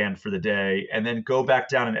wristband for the day, and then go back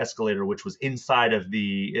down an escalator which was inside of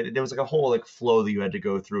there was like a whole like flow that you had to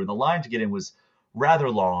go through, and the line to get in was rather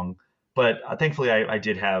long. But thankfully, I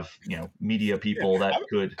did have media Yeah, people that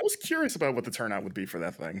could. I was curious about what the turnout would be for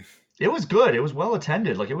that thing. It was good. It was well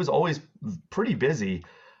attended. Like it was always pretty busy.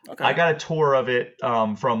 I Okay. got a tour of it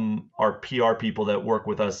from our PR people that work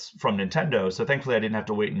with us from Nintendo. So thankfully, I didn't have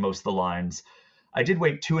to wait in most of the lines. I did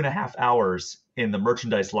wait 2.5 hours in the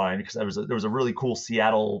merchandise line because there was a really cool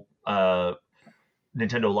Seattle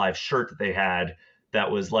Nintendo Live shirt that they had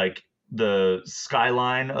that was like the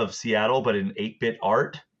skyline of Seattle, but in 8-bit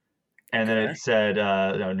art. And then Okay. it said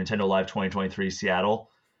Nintendo Live 2023 Seattle.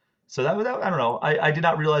 So I don't know. I did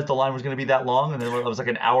not realize the line was going to be that long, and then I was like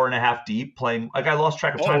an hour and a half deep playing. Like I lost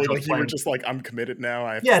track of Oh, time, so I was like you were playing. just like, I'm committed now.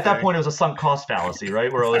 I have to Yeah, at that stay. point it was a sunk cost fallacy,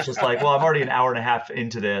 right? Where I was just like, well, I'm already an hour and a half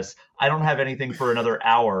into this. I don't have anything for another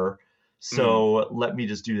hour, Mm, so let me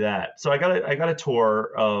just do that. So I got a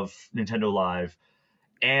tour of Nintendo Live,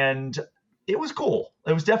 and it was cool.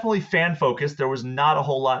 It was definitely fan focused. There was not a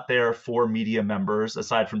whole lot there for media members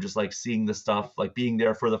aside from just like seeing the stuff, like being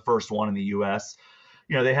there for the first one in the US.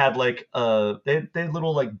 They had like they had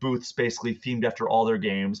little like booths basically themed after all their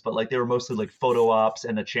games, but like they were mostly like photo ops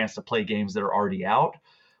and a chance to play games that are already out,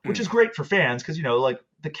 which is mm. great for fans because like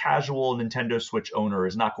the casual Nintendo Switch owner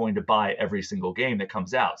is not going to buy every single game that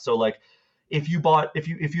comes out. So like if you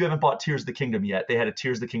haven't bought Tears of the Kingdom yet, they had a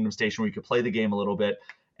Tears of the Kingdom station where you could play the game a little bit.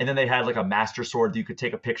 And then they had like a Master Sword that you could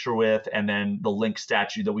take a picture with, and then the Link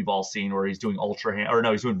statue that we've all seen where he's doing Ultra Hand, or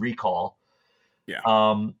no, he's doing Recall. Yeah.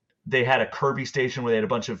 They had a Kirby station where they had a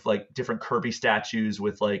bunch of like different Kirby statues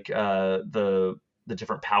with like the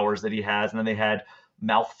different powers that he has, and then they had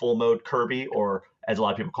mouthful mode Kirby, or as a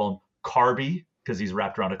lot of people call him, Carby, because he's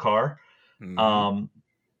wrapped around a car. Hmm. Um,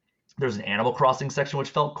 there's an Animal Crossing section which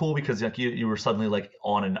felt cool because like you were suddenly like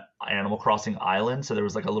on an Animal Crossing island. So there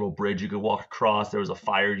was like a little bridge you could walk across. There was a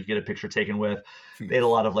fire you could get a picture taken with. They had a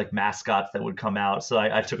lot of like mascots that would come out. So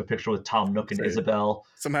I took a picture with Tom Nook and Say, Isabel.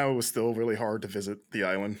 somehow it was still really hard to visit the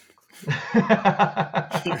island.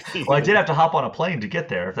 Well, I did have to hop on a plane to get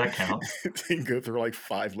there, if that counts. You go through like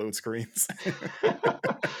 5 load screens.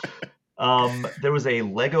 There was a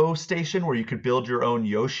Lego station where you could build your own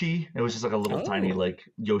Yoshi. It was just like a little tiny Oh, like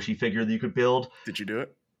Yoshi figure that you could build. did you do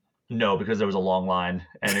it? No, because there was a long line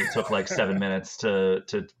and it took like 7 minutes to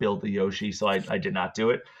build the Yoshi, so I did not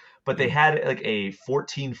do it. But they Mm. had like a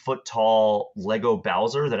 14-foot tall Lego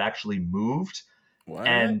Bowser that actually moved, What?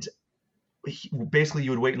 and basically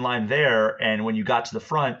you would wait in line there, and when you got to the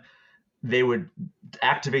front, they would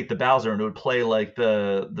activate the Bowser and it would play like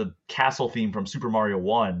the castle theme from Super Mario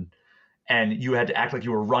 1, and you had to act like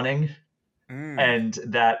you were running, Mm. and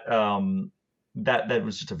that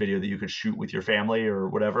was just a video that you could shoot with your family or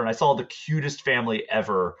whatever. And I saw the cutest family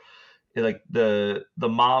ever. Like the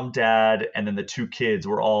mom, dad, and then the two kids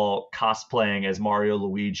were all cosplaying as Mario,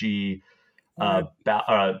 Luigi, What?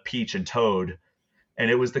 Peach, and Toad,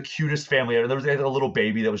 and it was the cutest family ever. There was like a little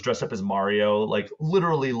baby that was dressed up as Mario, like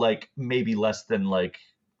literally like maybe less than like,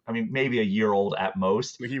 I mean, maybe a year old at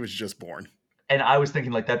most. Like he was just born. And I was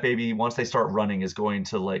thinking like that baby, once they start running, is going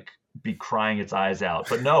to like be crying its eyes out.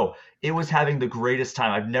 But no, it was having the greatest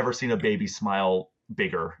time. I've never seen a baby smile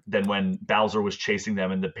bigger than when Bowser was chasing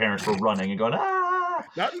them and the parents were running and going, ah.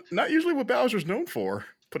 Not usually what Bowser's known for,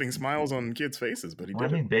 putting smiles on kids' faces, but he Well, I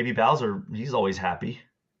did it. mean, baby Bowser, he's always happy.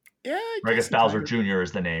 Yeah, I Or I guess guess he Bowser kind of. Jr.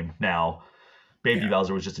 is the name now. Baby Yeah.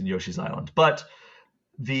 Bowser was just in Yoshi's Island. But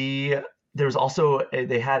the there was also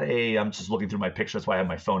they had a I'm just looking through my pictures, that's why I have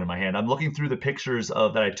my phone in my hand. I'm looking through the pictures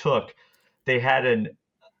of that I took. They had an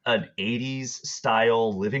 80s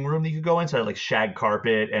style living room that you could go in. So it had like shag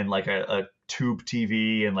carpet and like a tube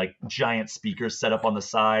TV and like giant speakers set up on the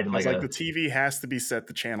side and I was like like, the TV has to be set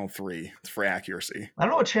to channel 3 for accuracy. I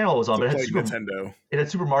don't know what channel it was on, To but play Nintendo. it had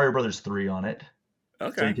Super Mario Brothers 3 on it. So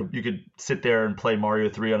Okay. you could sit there and play Mario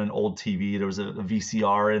 3 on an old TV. There was a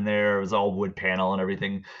VCR in there. It was all wood panel and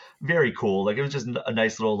everything. Very cool. Like it was just a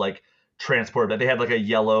nice little like transport. But they had like a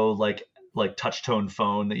yellow like touch tone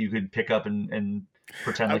phone that you could pick up and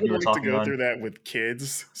pretend I like would you were like to talking go on. through that with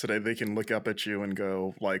kids so that they can look up at you and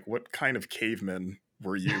go, like, what kind of caveman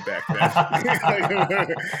were you back then?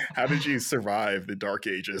 How did you survive the dark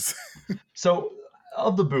ages? So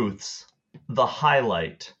of the booths, the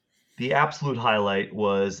absolute highlight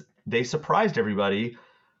was they surprised everybody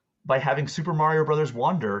by having Super Mario Brothers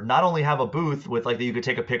Wonder not only have a booth with like that you could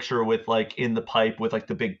take a picture with like in the pipe with like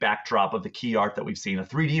the big backdrop of the key art that we've seen, a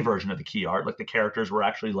 3D version of the key art, like the characters were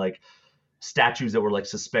actually like statues that were like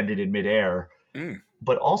suspended in midair. Mm.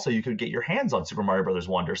 But also you could get your hands on Super Mario Brothers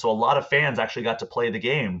Wonder. So a lot of fans actually got to play the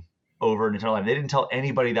game over Nintendo Live. They didn't tell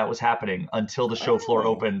anybody that was happening until the show floor Oh,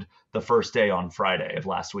 opened the first day on Friday of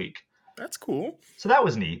last week. that's cool. So that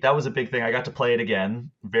was neat. That was a big thing. I got to play it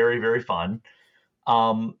again. Very, very fun.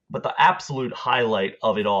 But the absolute highlight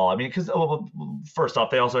of it all, I mean, because first off,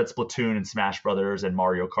 they also had Splatoon and Smash Brothers and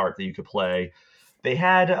Mario Kart that you could play. They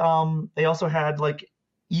also had like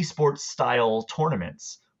esports style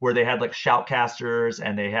tournaments where they had like shoutcasters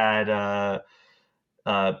and they had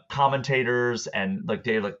commentators and like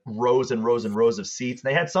they had like rows and rows and rows of seats. And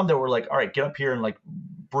they had some that were like, all right, get up here and like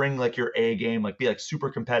bring like your A game, like be like super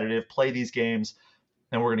competitive, play these games,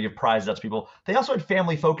 and we're going to give prizes out to people. They also had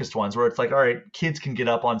family focused ones where it's like, all right, kids can get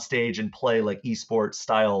up on stage and play like esports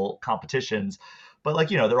style competitions, but like,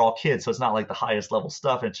 they're all kids. So it's not like the highest level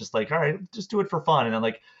stuff. And it's just like, all right, just do it for fun. And then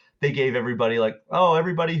like, they gave everybody like, oh,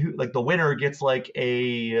 everybody who like the winner gets like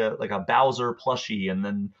a Bowser plushie. And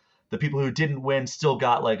then the people who didn't win still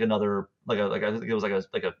got like another, I think it was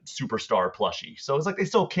like a superstar plushie. So it's like, they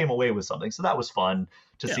still came away with something. So that was fun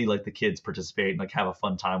to Yeah. see like the kids participate and like have a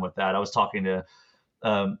fun time with that. I was talking to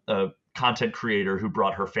a content creator who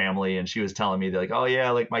brought her family, and she was telling me that like, oh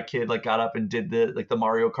yeah, like my kid like got up and did the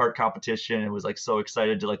Mario Kart competition and was like so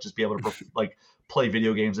excited to like just be able to like play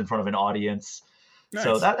video games in front of an audience.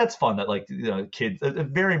 So Nice. that's fun that like kids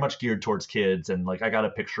very much geared towards kids, and like I got a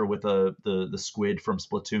picture with the squid from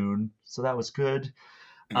Splatoon, so that was good.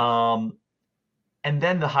 Mm. Um, and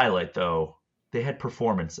then the highlight though, they had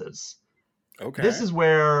performances. This Okay. is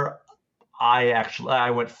where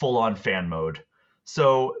I went full on fan mode.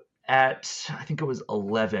 So at I think it was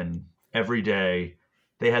 11 every day,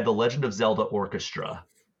 they had the Legend of Zelda Orchestra,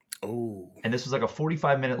 Oh. and this was like a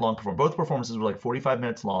 45-minute long performance. Both performances were like 45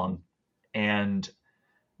 minutes long, and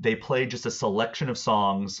they played just a selection of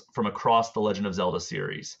songs from across the Legend of Zelda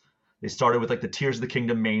series. They started with like the Tears of the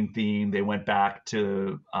Kingdom main theme. They went back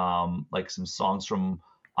to like some songs from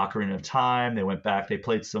Ocarina of Time. They went back. They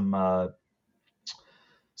played some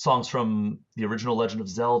songs from the original Legend of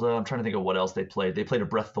Zelda. I'm trying to think of what else they played. They played a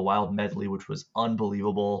Breath of the Wild medley, which was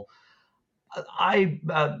unbelievable.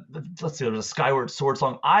 Let's see, there was a Skyward Sword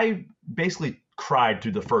song. I basically cried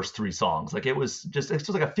through the first three songs. Like it's just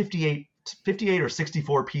like a 58 or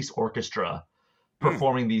 64 piece orchestra Mm.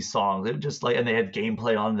 performing these songs. It just like, and they had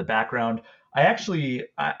gameplay on in the background. I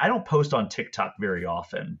don't post on TikTok very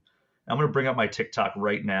often. I'm going to bring up my TikTok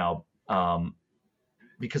right now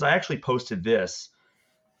because I actually posted this.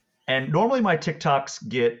 And normally my TikToks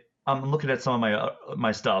get, I'm looking at some of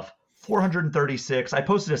my stuff, 436. I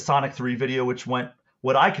posted a Sonic 3 video, which went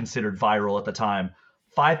what I considered viral at the time,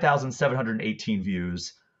 5,718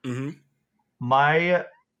 views. Hmm. My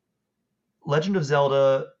Legend of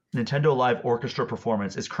Zelda Nintendo Live Orchestra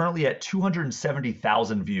performance is currently at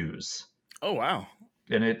 270,000 views. Oh wow.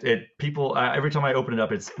 And it people every time I open it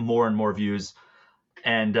up, it's more and more views.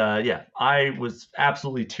 And yeah, I was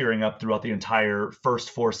absolutely tearing up throughout the entire first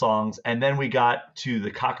four songs. And then we got to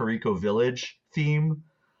the Kakariko Village theme.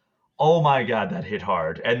 Oh my God, that hit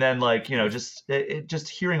hard. And then like, just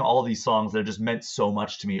hearing all these songs that just meant so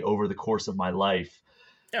much to me over the course of my life.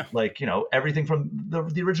 Yeah. Like, everything from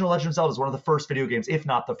the original Legend of Zelda is one of the first video games, if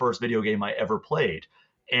not the first video game I ever played.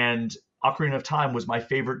 And Ocarina of Time was my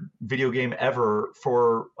favorite video game ever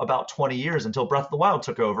for about 20 years until Breath of the Wild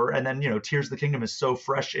took over. And then, Tears of the Kingdom is so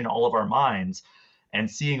fresh in all of our minds. And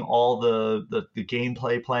seeing all the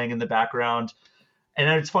gameplay playing in the background. And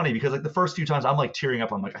it's funny because like the first few times I'm like tearing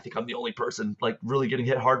up. I'm like, I think I'm the only person like really getting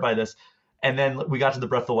hit hard by this. And then we got to the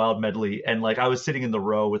Breath of the Wild medley, and like I was sitting in the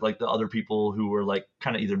row with like the other people who were like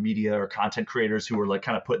kind of either media or content creators who were like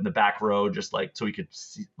kind of put in the back row just like so we could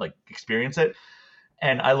see, like experience it.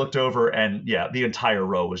 And I looked over, and yeah, the entire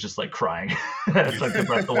row was just like crying. It's like the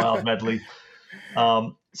Breath of the Wild medley.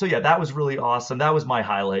 So yeah, that was really awesome. That was my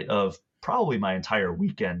highlight of probably my entire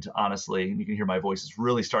weekend, honestly. And you can hear my voice is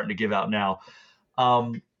really starting to give out now.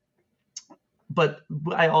 Um, but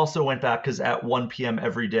I also went back because at 1 p.m.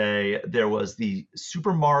 every day there was the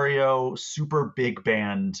Super Mario Super Big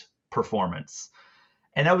Band performance.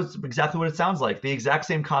 And that was exactly what it sounds like. The exact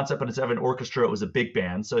same concept, but instead of an orchestra, it was a big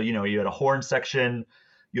band. So, you had a horn section,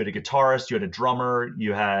 you had a guitarist, you had a drummer,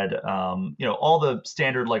 you had, all the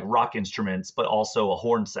standard like rock instruments, but also a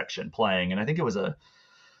horn section playing. And I think it was a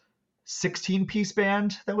 16-piece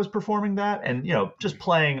band that was performing that, and just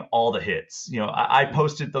playing all the hits. I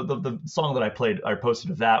posted the song that I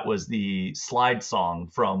posted of that was the slide song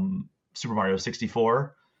from Super Mario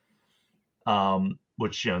 64.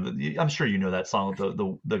 which I'm sure you know that song,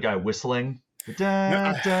 the guy whistling. No, Da,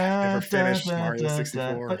 I da, never da, finished da, Mario da, da.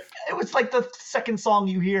 64. But it was like the second song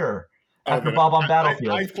you hear Oh, after then Bob on I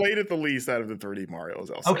Battlefield. played it the least out of the 3D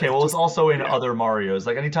Marios, I'll Okay, say. well, it's Just also in yeah. other Marios.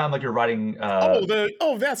 Like anytime like you're riding,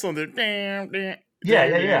 That's on the damn damn yeah,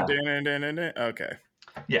 damn yeah, damn yeah. damn damn damn. Okay.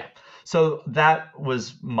 Yeah. So that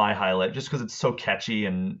was my highlight just because it's so catchy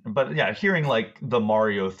but yeah, hearing like the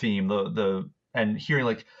Mario theme, and hearing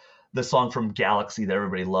like the song from Galaxy that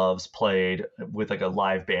everybody loves played with like a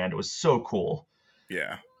live band, it was so cool.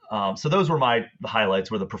 Yeah. So those were my highlights,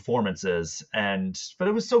 were the performances, but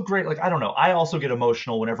it was so great. Like I don't know, I also get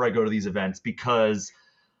emotional whenever I go to these events because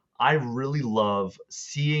I really love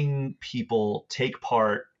seeing people take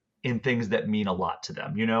part in things that mean a lot to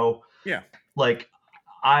them. Yeah. Like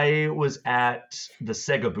I was at the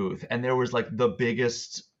Sega booth and there was like the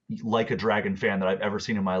biggest Like a Dragon fan that I've ever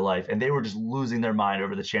seen in my life, and they were just losing their mind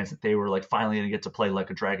over the chance that they were like finally going to get to play Like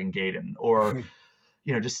a Dragon Gaiden, or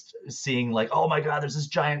just seeing like, oh my god, there's this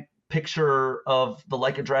giant picture of the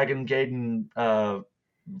Like a Dragon Gaiden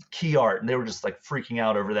key art, and they were just like freaking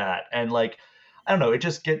out over that. And like, I don't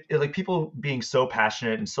know, like people being so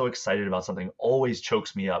passionate and so excited about something always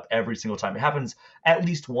chokes me up every single time. It happens at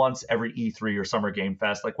least once every E3 or Summer Game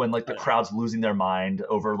Fest, like when like the Right. crowd's losing their mind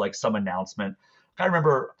over like some announcement. I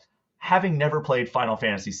remember having never played Final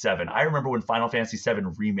Fantasy VII. I remember when Final Fantasy VII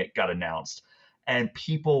Remake got announced, and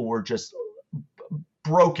people were just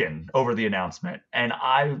broken over the announcement, and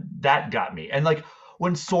that got me. And like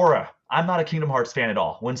when Sora, I'm not a Kingdom Hearts fan at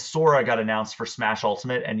all. When Sora got announced for Smash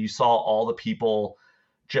Ultimate and you saw all the people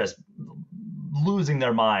just losing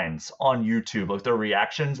their minds on YouTube, like their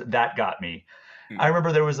reactions, that got me. I Mm.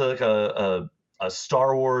 remember there was like a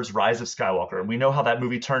Star Wars Rise of Skywalker, and we know how that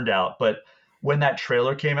movie turned out, but when that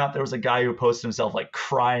trailer came out, there was a guy who posted himself like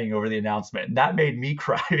crying over the announcement, and that made me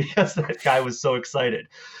cry because that guy was so excited.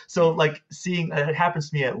 So Mm. like seeing it happens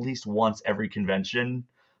to me at least once every convention,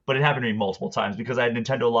 but it happened to me multiple times because I had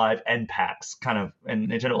Nintendo Live and PAX and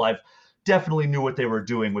Nintendo Live definitely knew what they were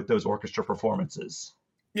doing with those orchestra performances.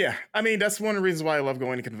 Yeah, I mean that's one of the reasons why I love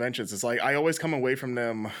going to conventions. It's like I always come away from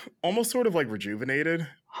them almost sort of like rejuvenated, of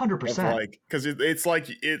 100%. like because it's like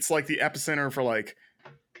the epicenter for like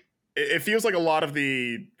it feels like a lot of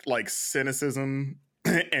the like cynicism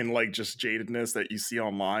and like just jadedness that you see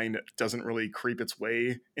online doesn't really creep its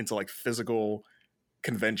way into like physical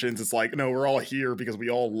conventions. It's like, no, we're all here because we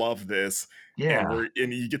all love this, and Yeah.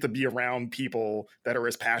 you get to be around people that are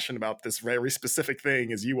as passionate about this very specific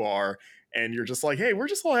thing as you are, and you're just like, hey, we're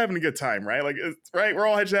just all having a good time, right? Like, right, we're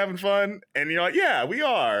all just having fun, and you're like, yeah, we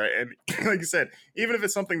are. And like you said, even if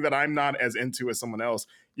it's something that I'm not as into as someone else,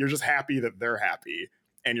 you're just happy that they're happy,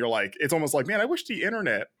 and you're like, it's almost like, man, I wish the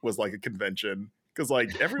internet was like a convention, because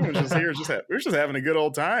like everyone's just here, we're just having a good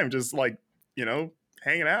old time, just like,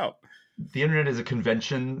 hanging out. The internet is a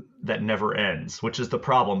convention that never ends, which is the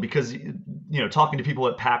problem because talking to people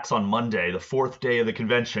at PAX on Monday, the fourth day of the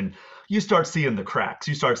convention, you start seeing the cracks.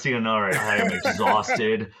 You start seeing, all right, I am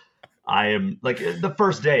exhausted. I am like the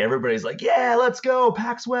first day, everybody's like, yeah, let's go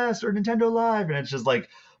PAX West or Nintendo Live, and it's just like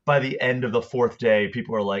by the end of the fourth day,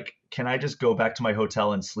 people are like, can I just go back to my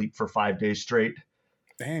hotel and sleep for 5 days straight?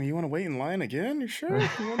 Damn, you want to wait in line again? You sure?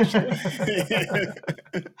 You want to?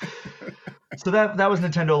 So that was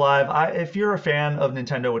Nintendo Live. If you're a fan of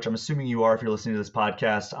Nintendo, which I'm assuming you are if you're listening to this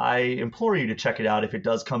podcast, I implore you to check it out if it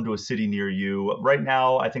does come to a city near you. Right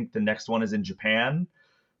now, I think the next one is in Japan,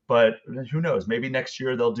 but who knows? Maybe next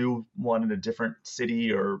year they'll do one in a different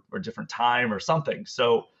city or different time or something.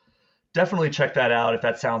 So definitely check that out if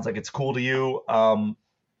that sounds like it's cool to you.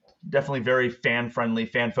 Definitely very fan friendly,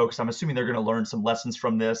 fan focused. I'm assuming they're going to learn some lessons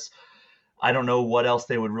from this. I don't know what else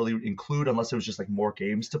they would really include unless it was just like more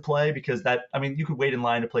games to play, because you could wait in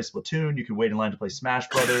line to play Splatoon, you could wait in line to play Smash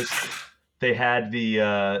Brothers. They had the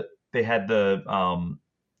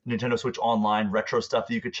Nintendo Switch Online retro stuff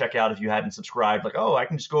that you could check out if you hadn't subscribed. Like, oh, I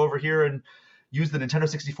can just go over here and use the Nintendo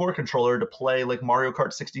 64 controller to play like Mario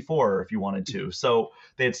Kart 64 if you wanted to. So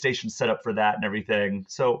they had stations set up for that and everything.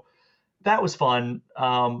 So that was fun.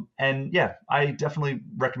 And yeah, I definitely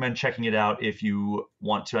recommend checking it out if you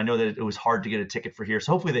want to. I know that it was hard to get a ticket for here.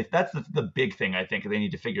 So hopefully that's the big thing. I think they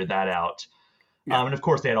need to figure that out. Yeah. And of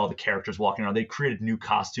course they had all the characters walking around. They created new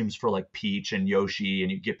costumes for like Peach and Yoshi,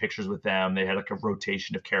 and you get pictures with them. They had like a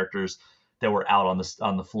rotation of characters that were out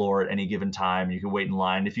on the floor at any given time. You could wait in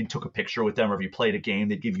line. If you took a picture with them or if you played a game,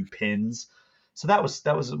 they'd give you pins. So that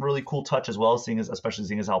was a really cool touch as well, especially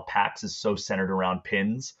seeing as how PAX is so centered around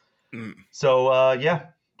pins. Mm. So yeah,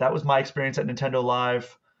 that was my experience at Nintendo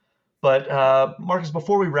Live. But Marcus,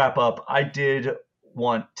 before we wrap up, I did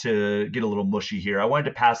want to get a little mushy here. I wanted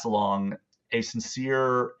to pass along a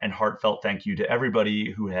sincere and heartfelt thank you to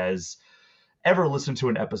everybody who has ever listened to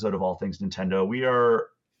an episode of All Things Nintendo. We are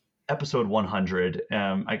episode 100.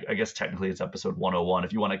 I guess technically it's episode 101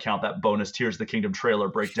 if you want to count that bonus Tears of the Kingdom trailer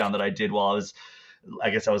breakdown that I did while I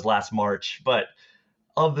was last March. But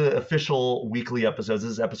of the official weekly episodes,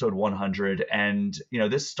 this is episode 100. And,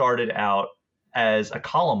 this started out as a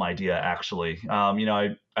column idea, actually.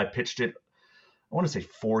 I pitched it, I want to say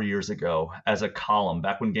 4 years ago, as a column,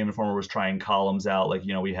 back when Game Informer was trying columns out. Like,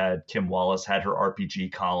 we had Kim Wallace had her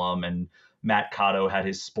RPG column, and Matt Cotto had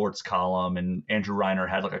his sports column, and Andrew Reiner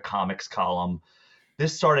had like a comics column.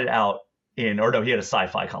 This started out he had a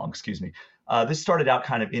sci-fi column, excuse me. This started out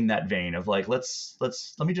kind of in that vein of like, let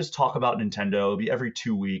me just talk about Nintendo. It'll be every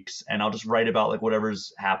 2 weeks, and I'll just write about like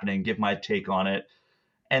whatever's happening, give my take on it.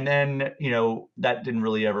 And then, that didn't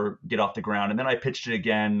really ever get off the ground. And then I pitched it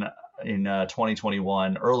again in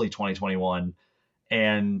 2021, early 2021,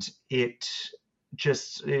 and it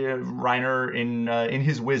just Reiner in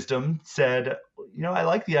his wisdom said, I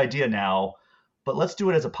like the idea now, but let's do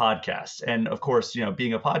it as a podcast. And of course,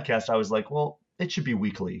 being a podcast, I was like, well, it should be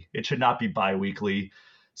weekly. It should not be bi-weekly.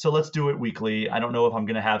 So let's do it weekly. I don't know if I'm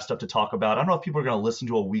going to have stuff to talk about. I don't know if people are going to listen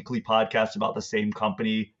to a weekly podcast about the same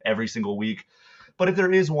company every single week. But if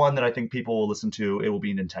there is one that I think people will listen to, it will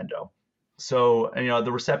be Nintendo. So,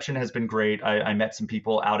 the reception has been great. I met some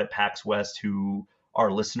people out at PAX West who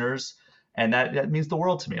are listeners, and that means the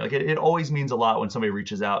world to me. Like it always means a lot when somebody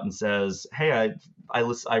reaches out and says, hey,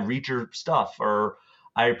 I read your stuff, or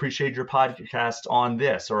I appreciate your podcast on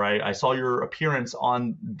this, or I saw your appearance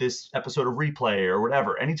on this episode of Replay, or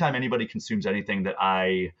whatever. Anytime anybody consumes anything that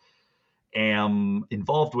I am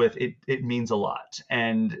involved with, it means a lot.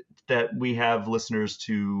 And that we have listeners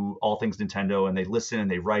to All Things Nintendo, and they listen and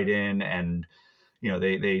they write in, and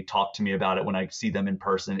they talk to me about it when I see them in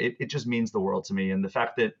person. It just means the world to me. And the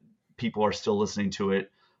fact that people are still listening to it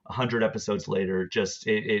 100 episodes later, just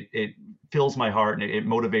it fills my heart, and it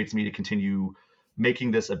motivates me to continue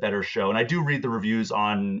making this a better show. And I do read the reviews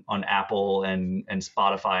on Apple and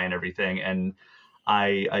Spotify and everything, and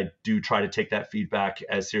I do try to take that feedback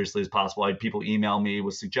as seriously as possible. I had people email me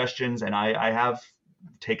with suggestions, and I have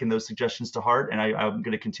taken those suggestions to heart, and I'm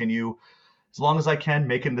going to continue as long as I can,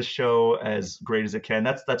 making the show as great as it can.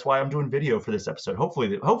 That's why I'm doing video for this episode.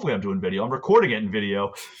 Hopefully I'm doing video. I'm recording it in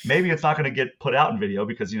video. Maybe it's not going to get put out in video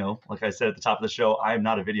because, like I said at the top of the show, I am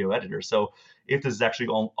not a video editor. So if this is actually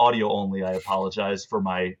audio only, I apologize for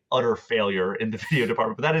my utter failure in the video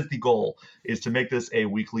department. But that is the goal, is to make this a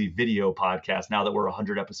weekly video podcast now that we're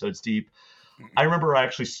 100 episodes deep. I remember I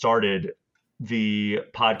actually started the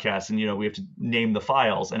podcast, and we have to name the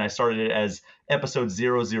files, and I started it as episode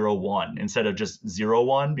 001 instead of just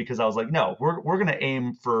 01, because I was like, no, we're going to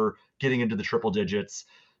aim for getting into the triple digits.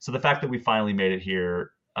 So the fact that we finally made it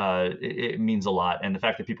here, it means a lot, and the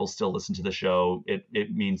fact that people still listen to the show,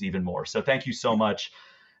 it means even more. So thank you so much.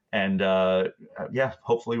 And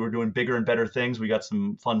hopefully we're doing bigger and better things. We got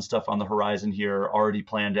some fun stuff on the horizon here already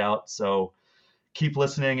planned out, so keep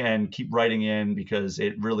listening and keep writing in, because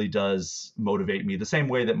it really does motivate me the same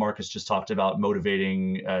way that Marcus just talked about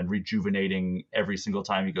motivating and rejuvenating every single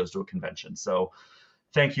time he goes to a convention. So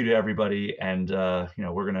thank you to everybody. And, we're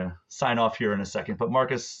going to sign off here in a second. But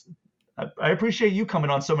Marcus, I appreciate you coming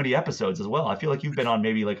on so many episodes as well. I feel like you've been on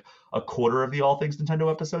maybe like a quarter of the All Things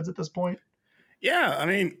Nintendo episodes at this point. Yeah, I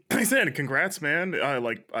mean, like I said, congrats, man. I'm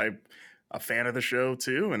a fan of the show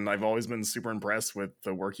too, and I've always been super impressed with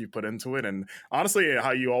the work you put into it, and honestly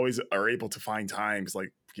how you always are able to find times.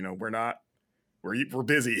 Like, we're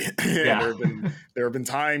busy. Yeah. there have been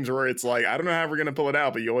times where it's like, I don't know how we're gonna pull it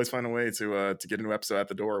out, but you always find a way to get a new episode at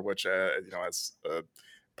the door, which as a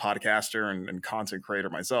podcaster and content creator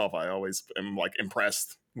myself, I always am like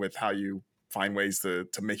impressed with how you find ways to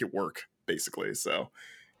make it work, basically. So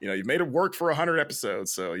you've made it work for 100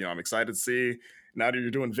 episodes, so I'm excited to see now that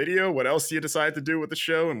you're doing video, what else do you decide to do with the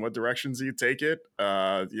show, and what directions do you take it?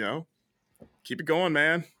 Keep it going,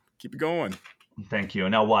 man. Keep it going. Thank you.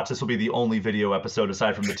 And now watch, this will be the only video episode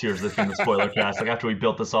aside from the Tears of the Kingdom spoiler cast. Like after we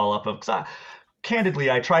built this all up, because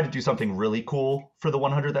candidly, I tried to do something really cool for the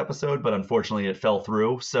 100th episode, but unfortunately it fell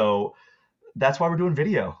through. So that's why we're doing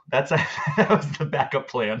video. That was the backup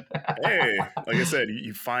plan. Hey, like I said,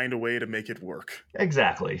 you find a way to make it work.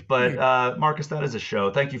 Exactly. But Marcus, that is a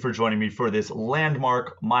show. Thank you for joining me for this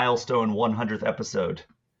landmark milestone 100th episode.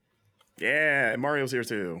 Yeah, and Mario's here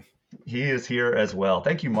too. He is here as well.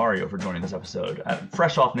 Thank you, Mario, for joining this episode.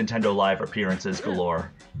 Fresh off Nintendo Live appearances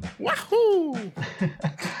galore. Wahoo!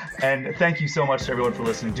 And thank you so much to everyone for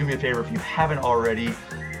listening. Do me a favor, if you haven't already,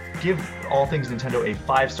 give All Things Nintendo a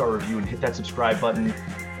 5-star review and hit that subscribe button.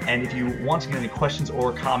 And if you want to get any questions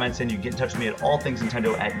or comments, and you can get in touch with me at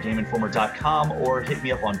allthingsnintendo@GameInformer.com, or hit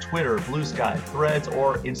me up on Twitter, Blue Sky, Threads,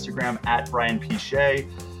 or Instagram at Brian P. Shea.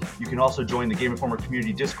 You can also join the Game Informer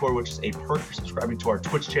Community Discord, which is a perk for subscribing to our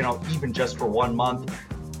Twitch channel, even just for 1 month.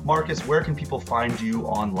 Marcus, where can people find you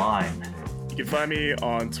online? You can find me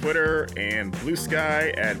on Twitter and Blue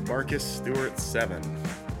Sky at MarcusStewart7.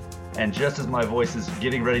 And just as my voice is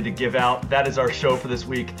getting ready to give out, that is our show for this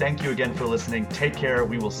week. Thank you again for listening. Take care.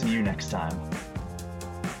 We will see you next time.